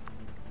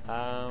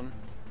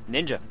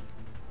 Ninja.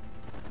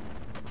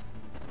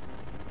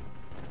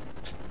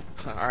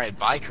 Alright,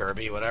 bye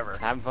Kirby, whatever.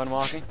 Having fun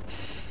walking?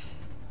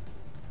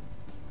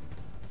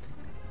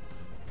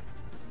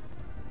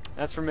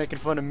 That's for making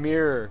fun of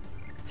Mirror.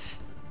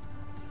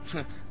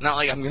 Not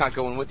like I'm not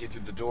going with you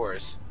through the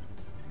doors.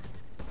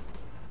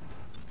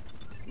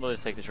 We'll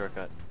just take the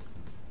shortcut.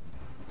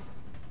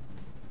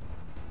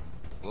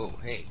 Whoa,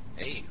 hey,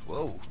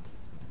 whoa.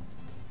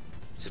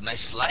 Some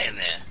nice flying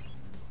there.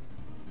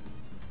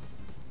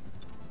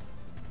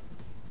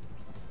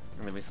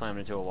 And then we slam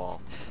into a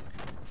wall.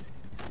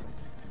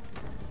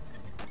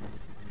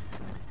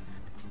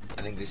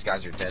 I think these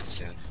guys are dead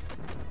soon.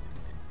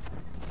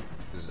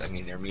 'Cause, I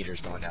mean, their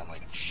meter's going down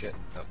like shit.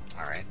 Oh,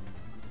 alright.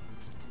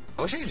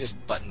 I wish I could just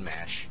button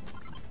mash.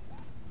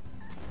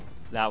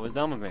 That was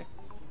dumb of me.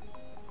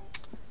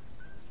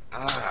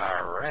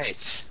 Alright.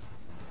 Let's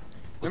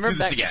Remember do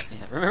this back, again.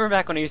 Yeah, remember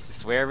back when I used to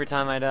swear every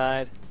time I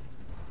died?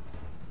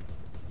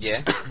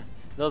 Yeah?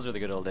 Those were the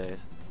good old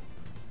days.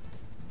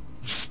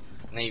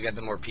 Now you got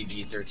the more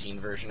PG-13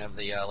 version of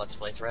the Let's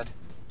Play thread?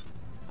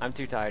 I'm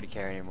too tired to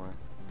care anymore.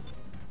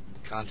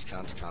 Cunt.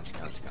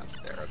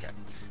 There, okay.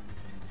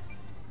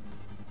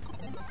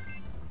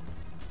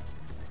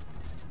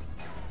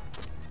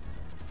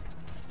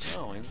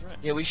 Oh, he was right.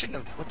 Yeah, we shouldn't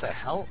have... What the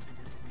hell?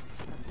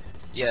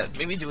 Yeah,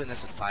 maybe doing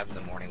this at 5 in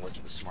the morning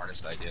wasn't the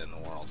smartest idea in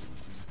the world.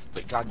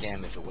 But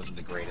goddamn if it wasn't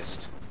the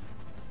greatest.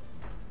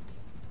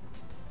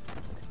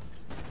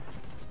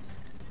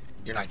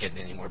 You're not getting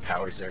any more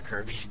powers there,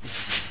 Kirby.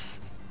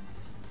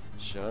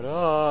 Shut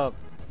up.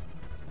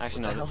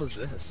 Actually, What the no. hell is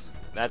this?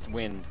 That's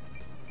wind.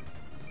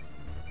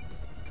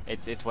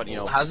 It's what, you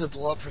know... How does it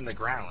blow up from the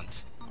ground?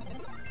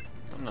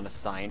 I'm not a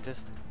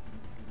scientist.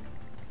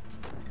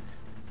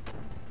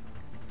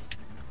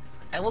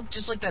 I look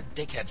just like that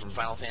dickhead from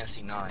Final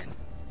Fantasy IX.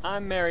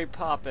 I'm Mary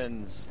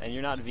Poppins, and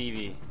you're not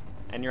Vivi.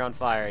 And you're on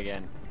fire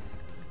again.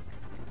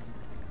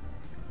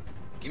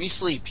 Give me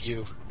sleep,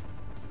 you.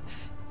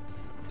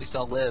 At least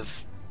I'll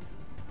live.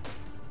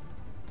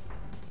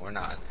 Or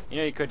not. You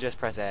know, you could just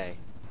press A.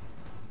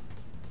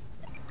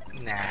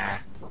 Nah.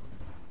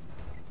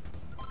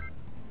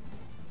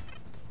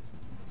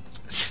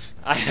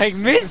 I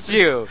missed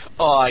you!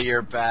 Oh,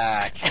 you're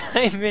back.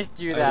 I missed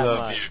you that I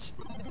love much.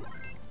 you.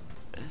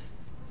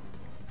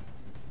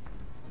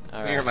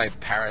 All You're right. my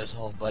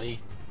parasol, buddy.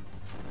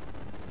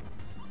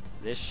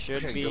 This I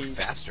should could be go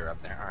faster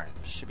up there. Alright.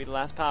 should be the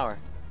last power.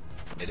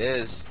 It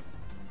is.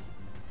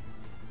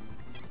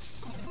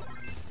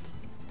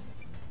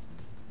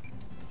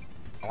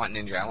 I want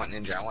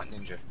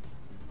ninja.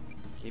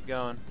 Keep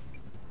going.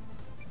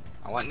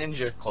 I want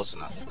ninja. Close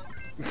enough.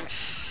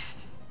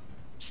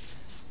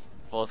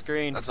 Full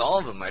screen. That's all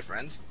of them, my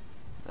friend.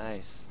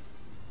 Nice.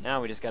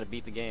 Now we just gotta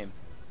beat the game.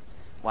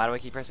 Why do I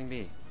keep pressing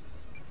B?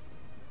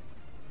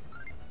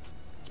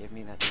 Give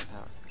me that damn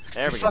power.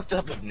 There You we go. fucked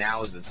up if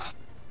now is the time.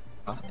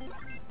 Huh?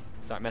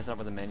 Start messing up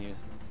with the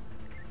menus.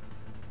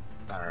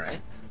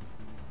 Alright.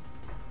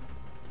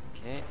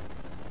 Okay.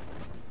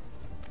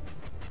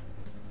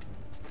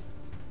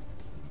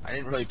 I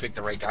didn't really pick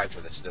the right guy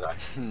for this, did I?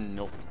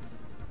 Nope.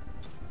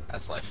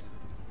 That's life.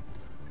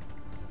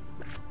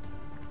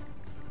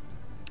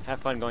 Have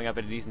fun going up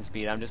at a decent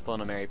speed. I'm just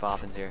pulling a Mary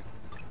Poppins here.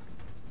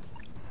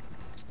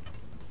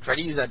 Try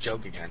to use that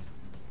joke again.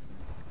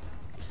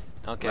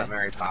 Okay. About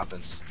Mary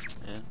Poppins.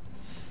 Yeah.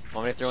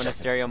 Want me to throw in a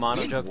Second. stereo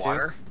mono We need joke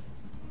water?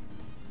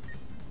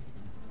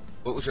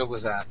 What joke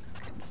was that?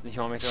 too?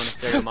 You want me to throw in a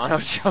stereo mono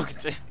joke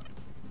too?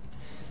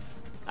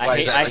 Why,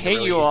 is that I like a hate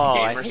really you easy all.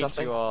 game I or hate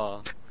something? you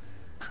all.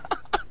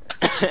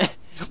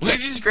 We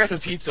could just grab a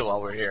pizza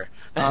while we're here.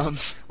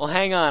 Well,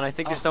 hang on. I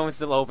think there's someone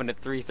still open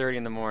at 3:30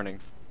 in the morning.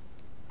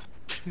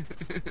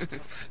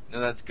 No,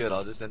 that's good.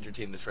 I'll just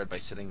entertain the thread by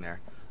sitting there,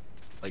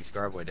 like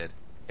Scarboy did.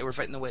 Hey, we're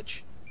fighting the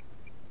witch.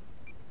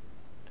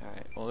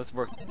 Alright, well this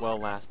worked well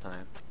last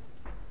time.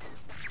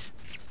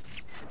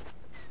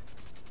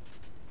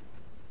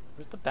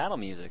 Where's the battle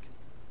music?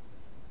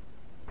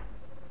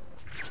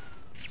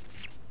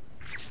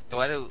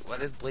 Why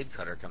did Blade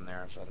Cutter come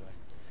there, by the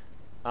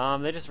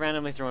way? They just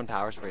randomly throw in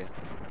powers for you.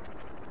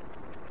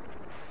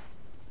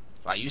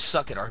 Wow, you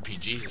suck at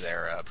RPGs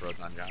there,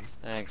 Proton Jon.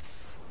 Thanks.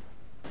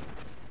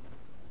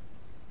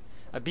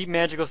 I beat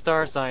Magical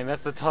Star Sign.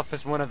 That's the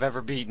toughest one I've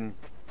ever beaten.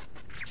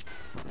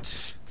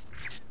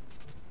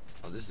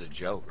 Oh, this is a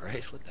joke,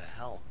 right? What the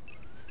hell?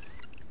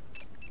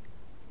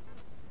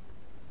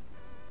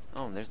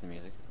 Oh, there's the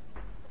music.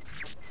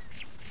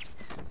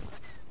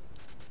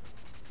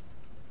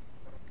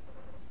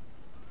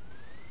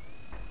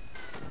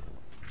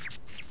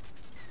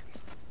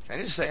 Can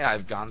I just say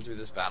I've gone through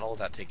this battle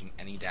without taking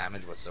any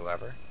damage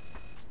whatsoever?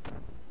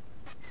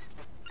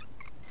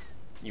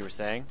 You were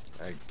saying?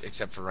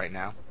 Except for right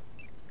now.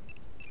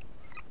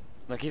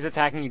 Look, he's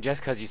attacking you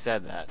just because you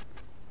said that.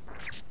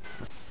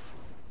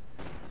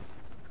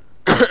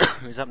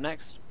 Who's up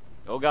next?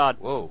 Oh god.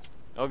 Whoa.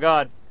 Oh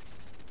god.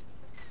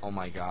 Oh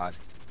my god.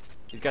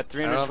 He's got I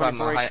don't know if I'm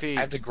 324 HP. I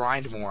have to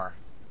grind more.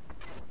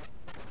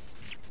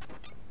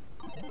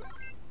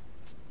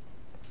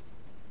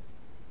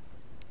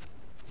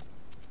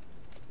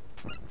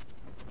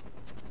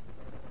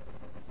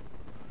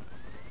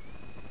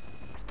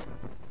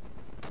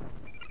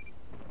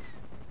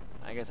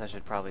 I guess I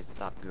should probably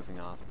stop goofing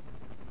off.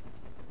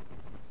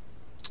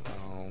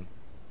 Oh.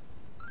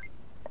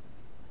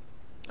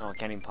 Oh, I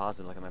can't even pause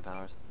to look at my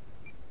powers.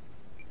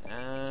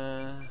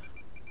 Hammer.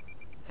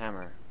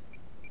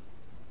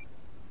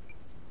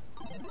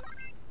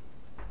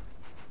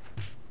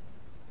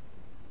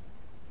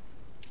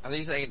 I think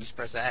you said I can just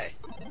press A.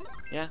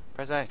 Yeah,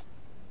 press A.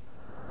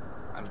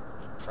 I'm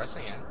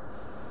pressing it.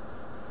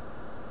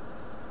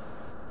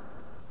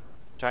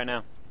 Try it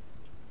now.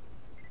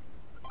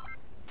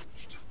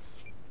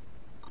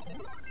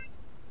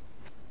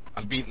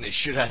 I'm beating the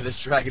shit out of this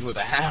dragon with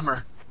a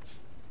hammer.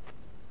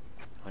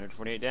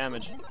 148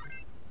 damage.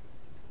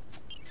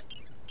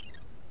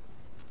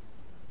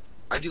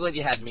 I do glad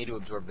you had me to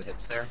absorb the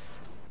hits there.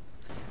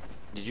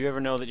 Did you ever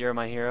know that you're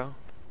my hero?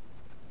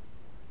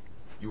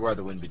 You are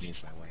the wind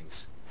beneath my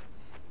wings.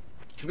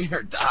 Come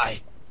here, die.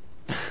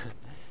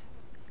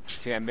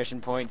 2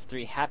 ambition points,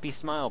 3 happy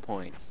smile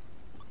points,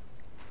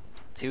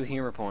 2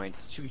 humor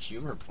points, 2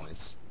 humor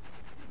points.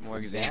 more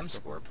Exam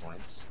score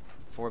points.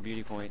 4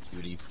 beauty points,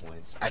 Beauty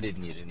points. I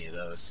didn't need any of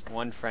those.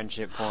 1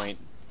 friendship point.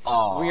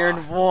 Oh. We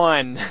earned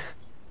 1.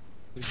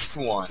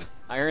 1.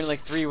 I earned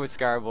like 3 with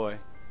Scarboy.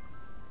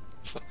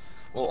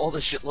 Well, all the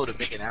shitload of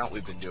making out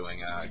we've been doing,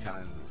 kind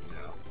of, you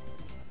know.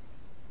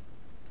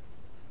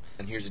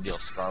 And here's the deal: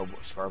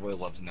 Scarboy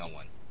loves no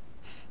one.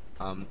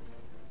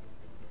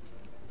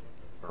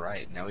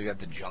 Alright, now we got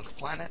the junk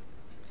planet.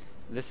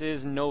 This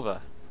is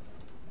Nova.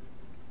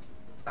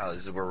 Oh,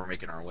 this is where we're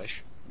making our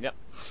wish. Yep.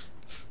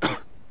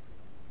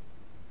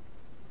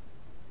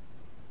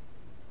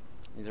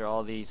 These are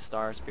all the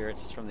star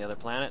spirits from the other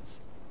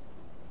planets.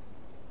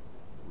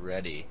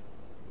 Ready,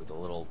 with a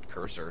little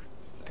cursor.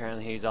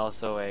 Apparently he's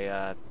also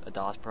a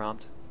DOS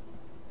prompt.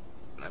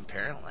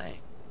 Apparently.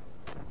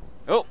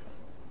 Oh!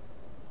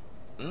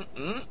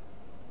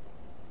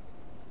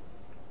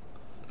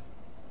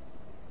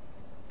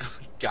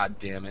 God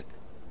damn it.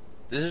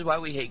 This is why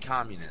we hate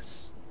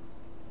communists.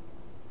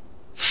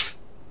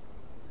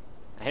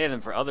 I hated them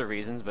for other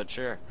reasons, but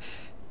sure.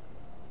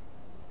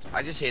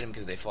 I just hate them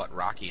because they fought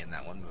Rocky in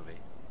that one movie.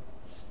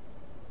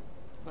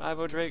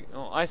 Ivo Drake.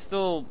 Oh, I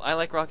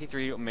like Rocky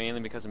 3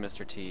 mainly because of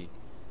Mr. T.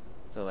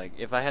 So like,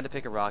 if I had to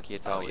pick a Rocky,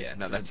 it's always yeah,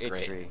 no, that's it's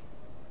great. 3.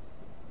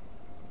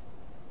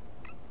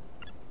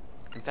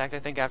 In fact, I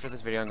think after this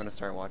video, I'm going to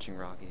start watching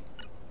Rocky.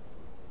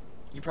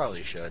 You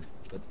probably should,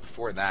 but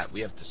before that,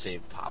 we have to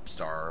save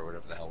Popstar or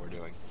whatever the hell we're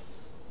doing.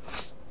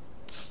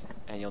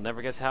 And you'll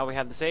never guess how we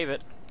have to save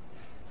it.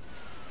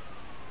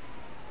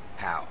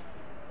 How?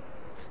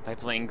 By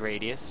playing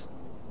Gradius.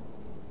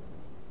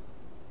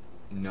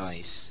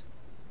 Nice.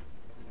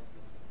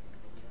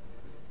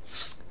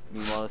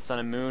 Meanwhile, the Sun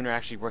and Moon are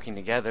actually working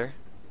together.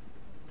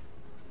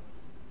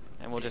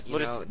 And we'll just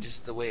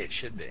the way it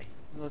should be.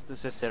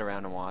 let's just sit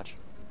around and watch.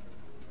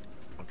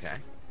 Okay.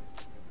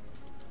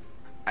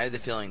 I have the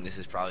feeling this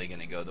is probably going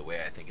to go the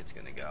way I think it's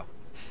going to go.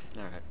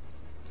 Alright.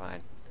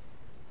 Fine.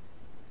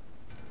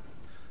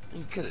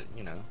 You could have,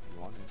 you know, you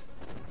wanted.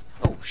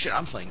 Oh, shit,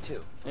 I'm playing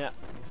too. Yeah.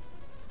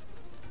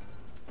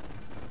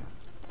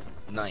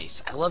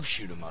 Nice. I love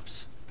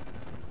shoot-em-ups.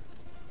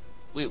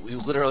 We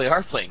literally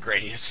are playing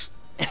Gradius.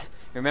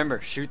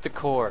 Remember, shoot the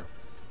core.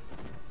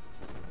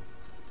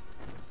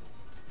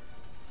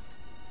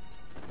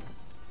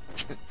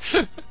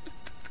 Do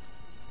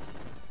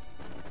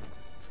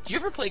you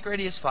ever play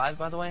Gradius 5,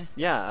 by the way?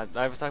 Yeah,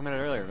 I was talking about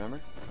it earlier, remember?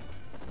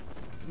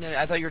 No,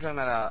 I thought you were talking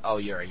about, oh,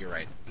 you're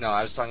right. No,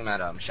 I was talking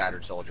about,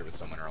 Shattered Soldier with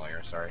someone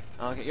earlier, sorry.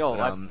 Okay, yo,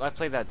 But, I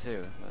played that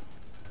too.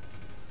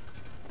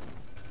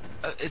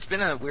 But... it's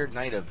been a weird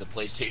night of the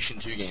PlayStation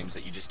 2 games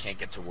that you just can't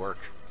get to work.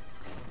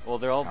 Well,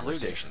 they're all blue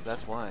Conversations. discs,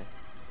 that's why.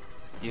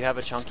 Do you have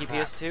a chunky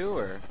Crap. PS2,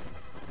 or...?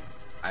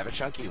 I have a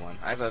chunky one.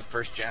 I have a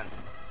first gen.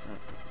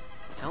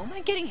 How am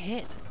I getting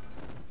hit?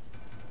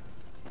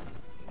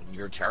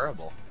 You're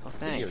terrible. Oh,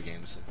 thanks. Video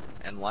games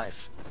and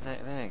life.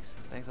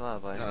 Thanks. Thanks a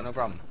lot, buddy. No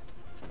problem.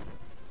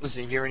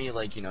 Listen, if you ever need,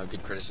 like, you know,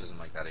 good criticism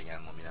like that again,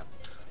 let me know.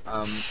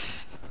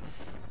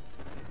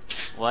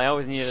 Well, I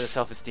always needed a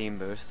self-esteem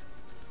boost.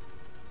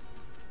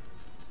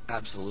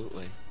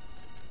 Absolutely.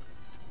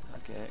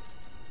 Okay.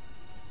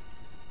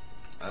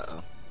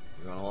 Uh-oh.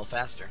 We're going a little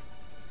faster.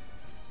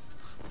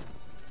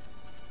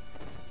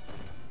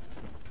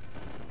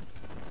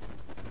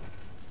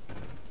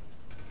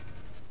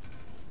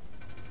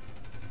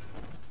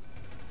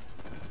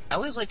 I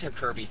always liked how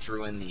Kirby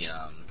threw in the,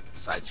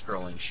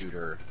 side-scrolling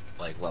shooter,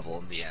 like, level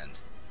in the end.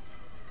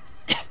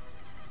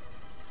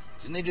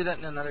 Didn't they do that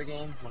in another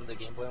game? One of the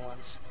Game Boy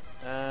ones?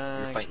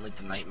 You're fighting like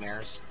the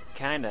nightmares.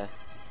 Kinda.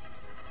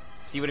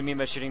 See what I mean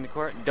by shooting the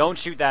core? Don't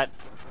shoot that.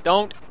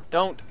 Don't.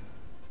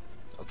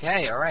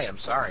 Okay, alright, I'm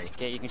sorry.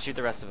 Okay, you can shoot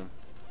the rest of them.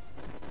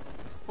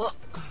 Well,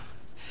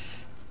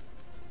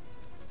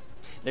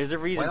 there's a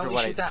reason why for don't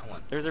what we shoot that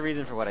one? There's a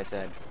reason for what I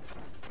said.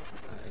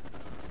 Alright.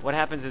 What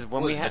happens is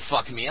when we have...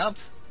 fuck me up?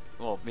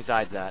 Well,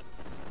 besides that.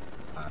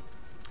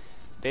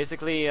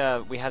 Basically,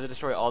 we have to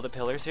destroy all the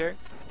pillars here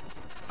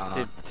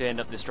to end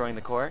up destroying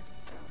the core.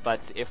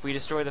 But if we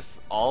destroy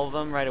all of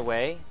them right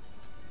away,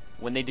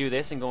 when they do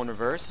this and go in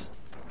reverse,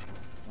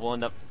 we'll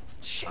end up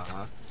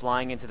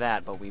flying into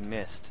that, but we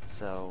missed.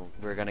 So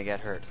we're going to get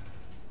hurt.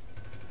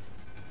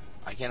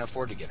 I can't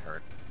afford to get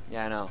hurt.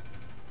 Yeah, I know.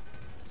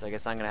 So I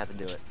guess I'm going to have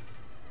to do it.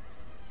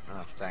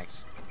 Oh,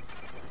 thanks.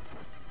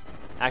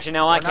 Actually,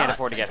 no, I can't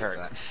afford to get hurt.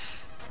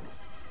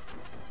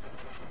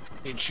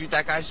 Hey, shoot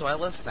that guy so I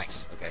live?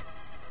 Thanks. Okay.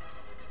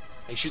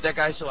 Hey, shoot that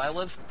guy so I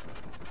live?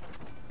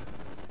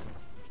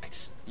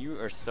 Thanks. You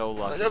are so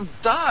lucky.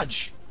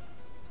 Dodge!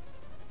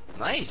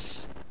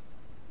 Nice.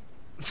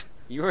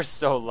 You are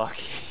so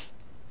lucky.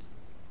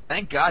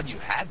 Thank God you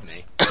had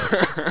me.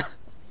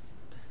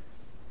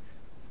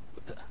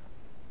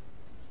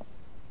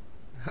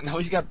 Now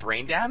he's got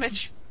brain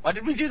damage? Why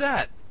did we do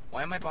that?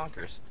 Why am I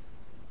bonkers?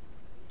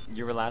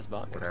 You were last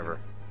bonkers. Whatever.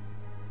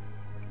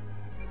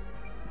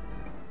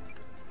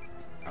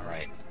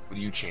 Alright, what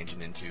are you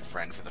changing into,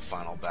 friend, for the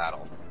final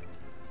battle?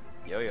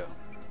 Yo-yo.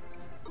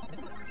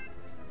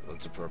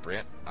 That's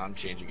appropriate. I'm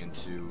changing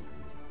into...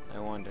 I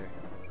wonder.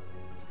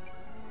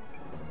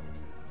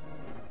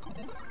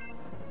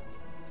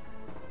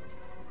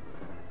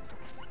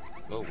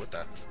 Whoa, what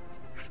the...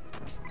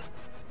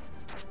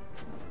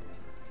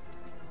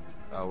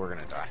 Oh, we're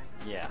gonna die.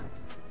 Yeah.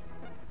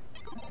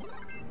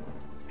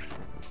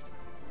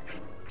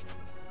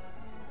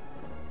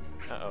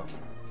 Uh-oh.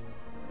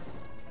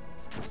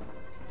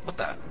 What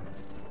the...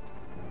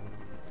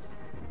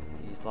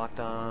 He's locked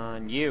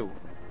on you.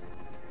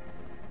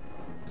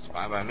 It's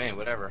fine by me,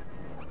 whatever.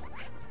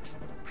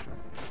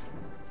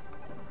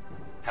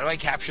 How do I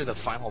capture the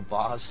final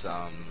boss?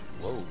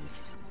 Whoa.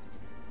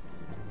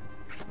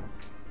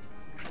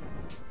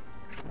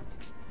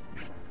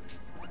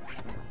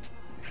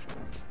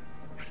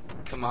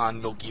 Come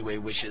on, Milky Way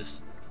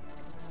wishes.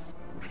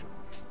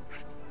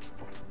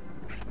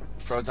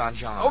 Proton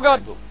Jon. Oh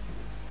god!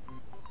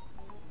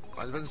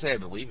 I was about to say I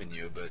believe in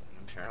you, but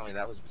apparently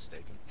that was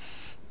mistaken.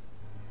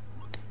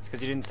 It's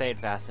because you didn't say it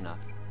fast enough.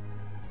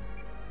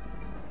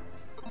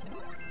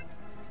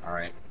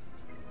 Alright.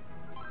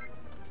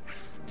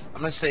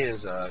 I'm gonna stay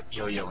as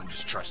Yo-Yo and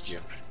just trust you.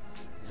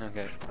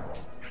 Okay.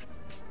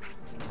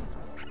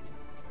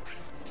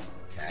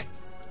 Okay.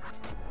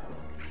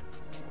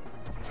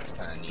 That's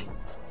kinda neat.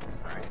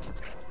 Alright.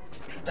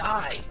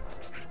 Die!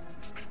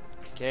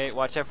 Okay,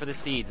 watch out for the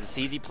seeds. The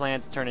seeds he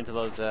plants turn into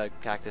those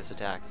cactus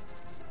attacks.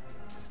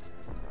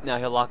 Now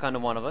he'll lock onto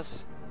one of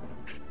us.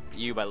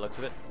 You, by the looks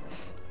of it.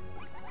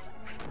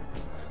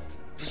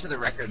 Just for the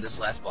record, this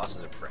last boss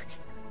is a prick.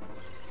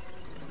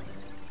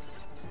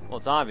 Well,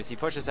 it's obvious. He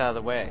pushed us out of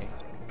the way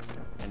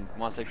and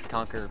wants to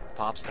conquer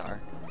Popstar.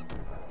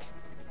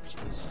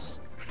 Jesus.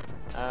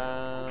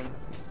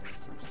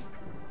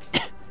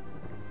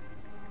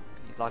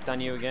 He's locked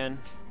on you again.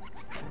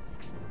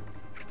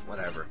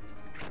 Whatever.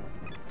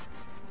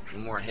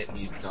 One more hit and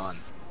he's done.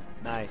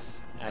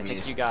 Nice. I mean,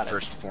 think you got it.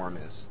 First form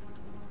is,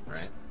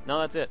 right? No,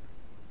 that's it.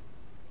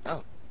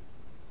 Oh.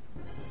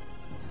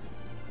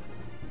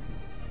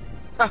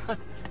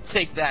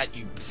 Take that,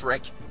 you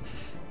prick.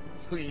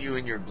 Who are you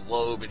and your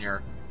globe and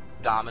your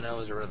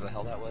dominoes or whatever the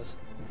hell that was?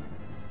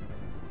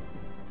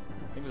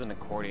 I think it was an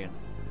accordion.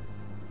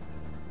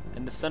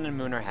 And the sun and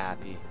moon are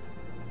happy.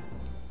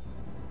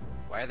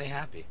 Why are they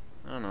happy?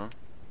 I don't know.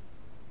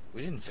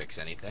 We didn't fix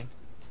anything.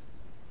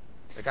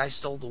 The guy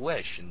stole the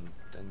wish, and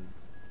then...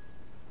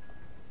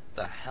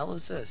 The hell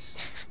is this?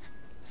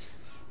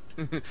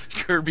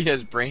 Kirby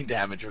has brain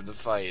damage from the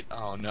fight.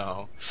 Oh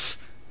no.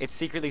 It's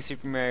secretly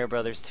Super Mario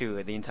Brothers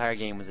 2. The entire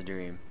game was a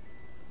dream.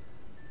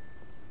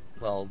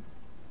 Well...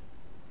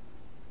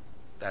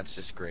 That's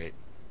just great.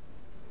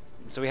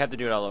 So we have to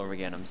do it all over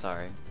again, I'm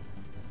sorry.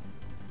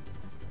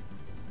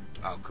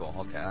 Oh, cool.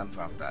 Okay, I'm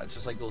fine with that. It's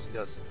just like Ghouls and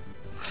Ghosts.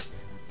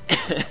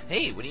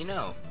 Hey, what do you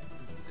know?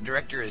 The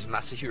director is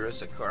Masahiro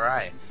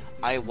Sakurai.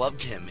 I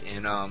loved him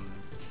in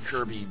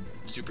Kirby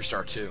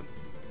Superstar 2.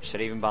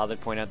 Should I even bother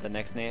to point out the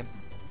next name?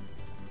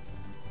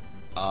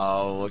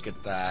 Oh, look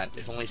at that.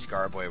 If only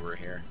Scarboy were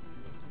here.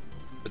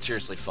 But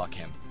seriously, fuck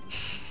him.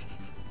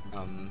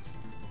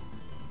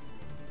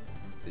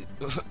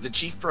 The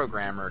chief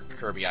programmer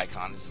Kirby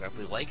icon is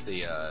exactly like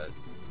the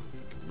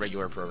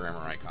regular programmer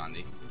icon.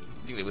 I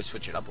think they would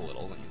switch it up a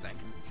little, don't you think?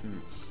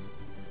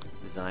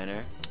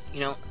 Designer.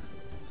 You know,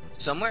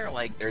 somewhere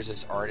like there's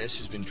this artist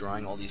who's been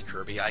drawing all these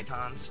Kirby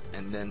icons,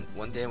 and then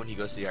one day when he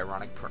goes to the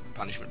ironic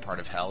punishment part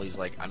of hell, he's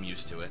like, I'm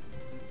used to it.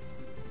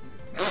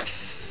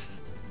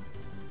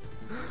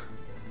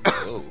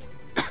 Whoa.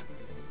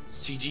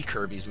 CG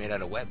Kirby's made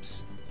out of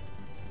webs.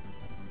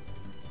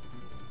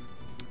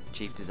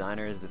 chief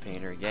designer is the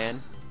painter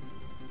again.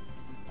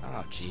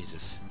 Oh,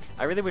 Jesus.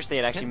 I really wish they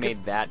had actually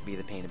made that be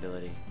the paint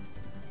ability.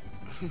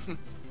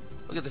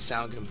 Look at the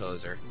sound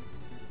composer.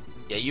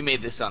 Yeah, you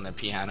made this on the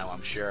piano,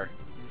 I'm sure.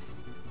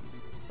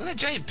 Look at that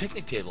giant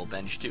picnic table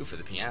bench, too, for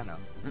the piano.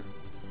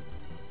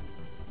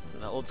 It's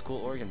an old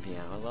school organ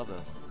piano. I love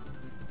those.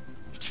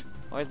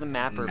 Why is the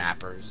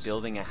mapper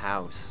building a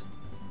house?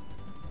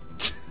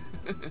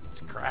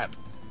 It's crap.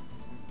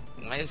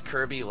 Why is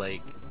Kirby,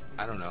 like,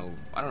 I don't know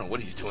what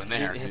he's doing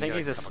there. I think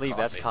he's asleep.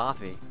 That's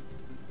coffee.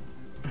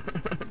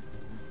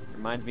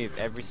 Reminds me of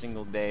every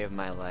single day of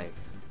my life.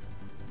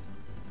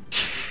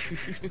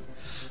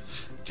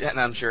 And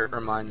I'm sure it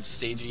reminds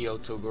Seiji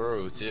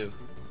Otoguro, too.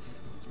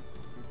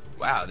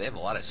 Wow, they have a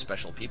lot of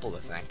special people to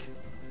thank.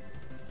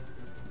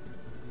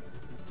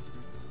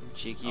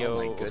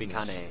 Chikio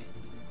Obikane.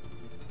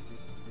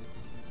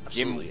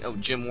 Absolutely.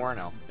 Jim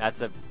Warno.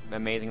 That's an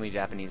amazingly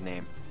Japanese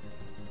name.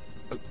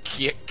 Oh,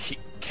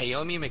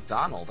 Kayomi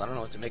McDonald. I don't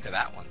know what to make of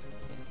that one.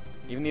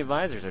 Even the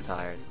advisors are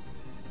tired.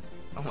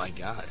 Oh my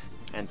god.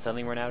 And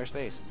suddenly we're in outer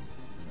space.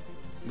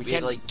 We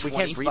had like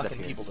 20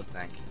 fucking people to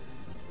thank.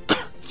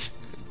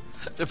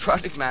 The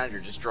project manager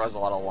just draws a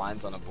lot of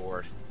lines on a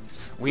board.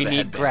 We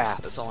need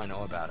graphs. That's all I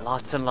know about it.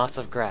 Lots and lots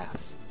of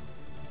graphs.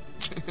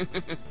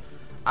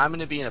 I'm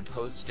gonna be in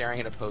staring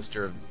at a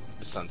poster of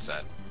the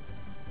sunset.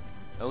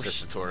 Oh,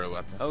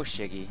 oh,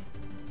 Shiggy.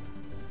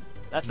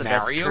 That's the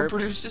best Mario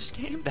produced this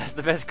game? That's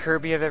the best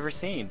Kirby I've ever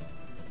seen.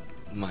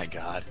 My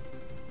god.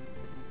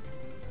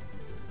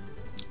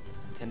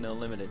 Nintendo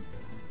Limited.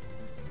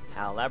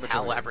 HAL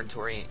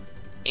Laboratory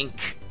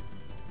Inc.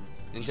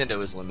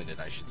 Nintendo is limited,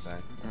 I should say.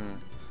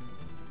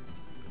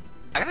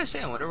 I gotta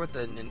say, I wonder what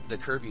the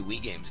Kirby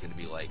Wii game's gonna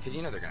be like, because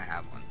you know they're gonna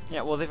have one.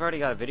 Yeah, well, they've already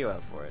got a video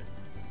out for it.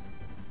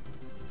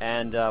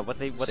 And what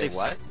they've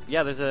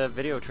yeah, there's a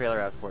video trailer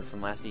out for it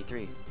from last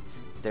E3.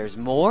 There's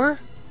more?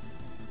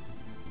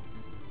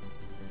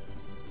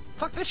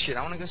 Fuck this shit,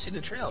 I wanna go see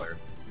the trailer.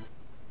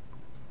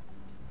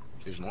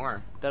 There's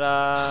more.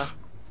 Ta-da!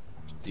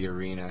 The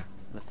arena.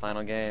 The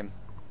final game.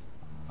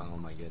 Oh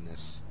my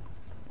goodness.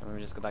 And let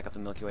me just go back up to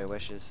Milky Way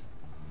Wishes.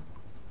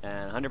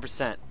 And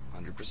 100%.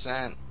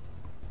 100%.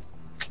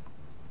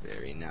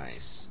 Very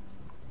nice.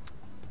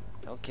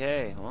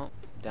 Okay, well,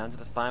 down to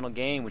the final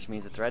game, which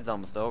means the thread's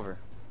almost over.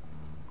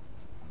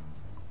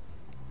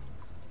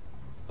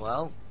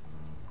 Well,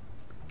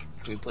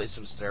 can we play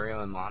some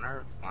stereo and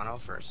mono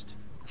first?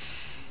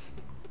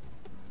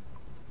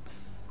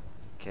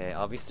 Okay,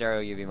 I'll be stereo,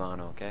 you be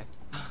mono, okay?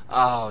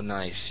 Oh,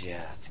 nice. Yeah,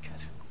 that's good.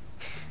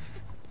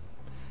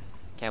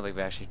 Can't believe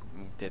we actually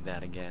did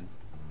that again.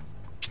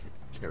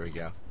 Here we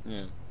go.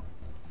 Yeah.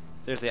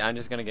 Seriously, I'm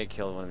just gonna get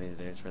killed one of these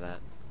days for that.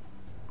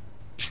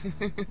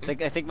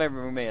 I think my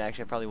roommate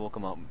actually, I probably woke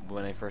him up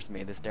when I first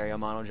made the stereo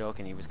mono joke,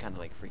 and he was kind of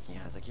like freaking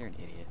out. I was like, "You're an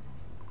idiot."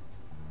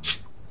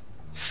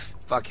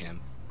 Fuck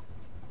him.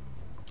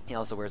 He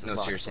also wears a No,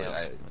 Crocs seriously,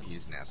 tail.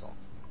 he's an asshole.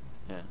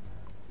 Yeah.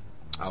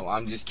 Oh,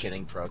 I'm just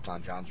kidding,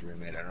 Proton Jon's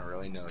roommate. I don't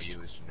really know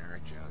you. It's a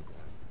generic joke.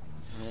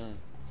 Yeah.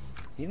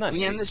 He's not.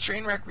 We end this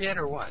train wreck yet,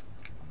 or what?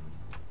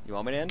 You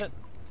want me to end it?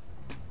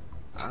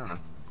 I don't know.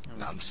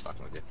 No, I'm just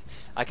fucking with you.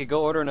 I could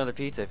go order another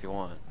pizza if you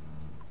want.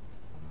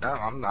 No,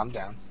 I'm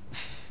down.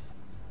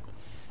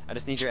 I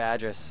just need your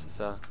address,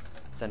 so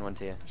send one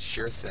to you.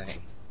 Sure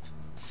thing.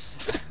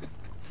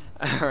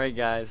 Alright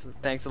guys,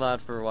 thanks a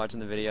lot for watching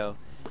the video.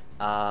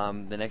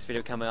 The next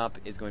video coming up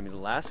is going to be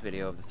the last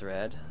video of the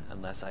thread,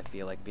 unless I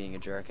feel like being a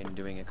jerk and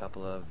doing a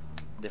couple of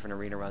different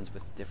arena runs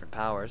with different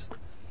powers.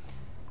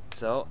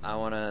 So, I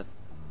want to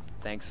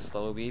thank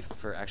Slow Beef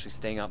for actually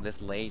staying up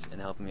this late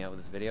and helping me out with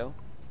this video.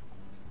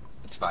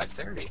 It's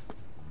 5:30.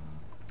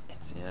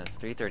 It's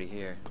 3:30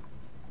 here.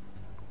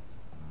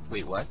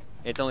 Wait, what?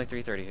 It's only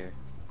 3:30 here.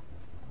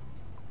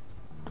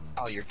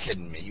 Oh, you're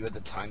kidding me. You had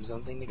the time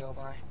zone thing to go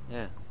by?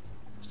 Yeah.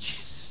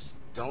 Jeez.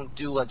 Don't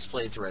do Let's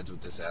Play threads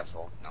with this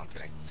asshole. No, I'm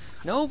kidding.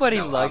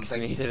 Nobody likes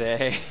me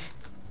today.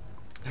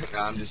 No,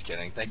 I'm just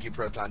kidding. Thank you,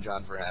 Proton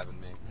Jon, for having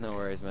me. No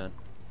worries, man.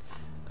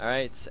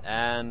 Alright,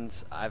 and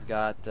I've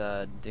got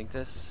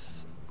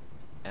Dinctus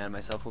and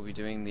myself will be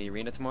doing the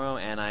arena tomorrow,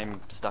 and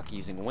I'm stuck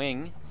using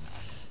Wing.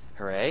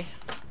 Hooray.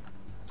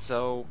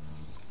 So,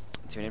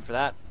 tune in for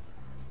that.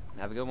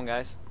 Have a good one,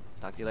 guys.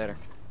 Talk to you later.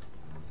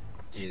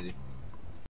 Easy.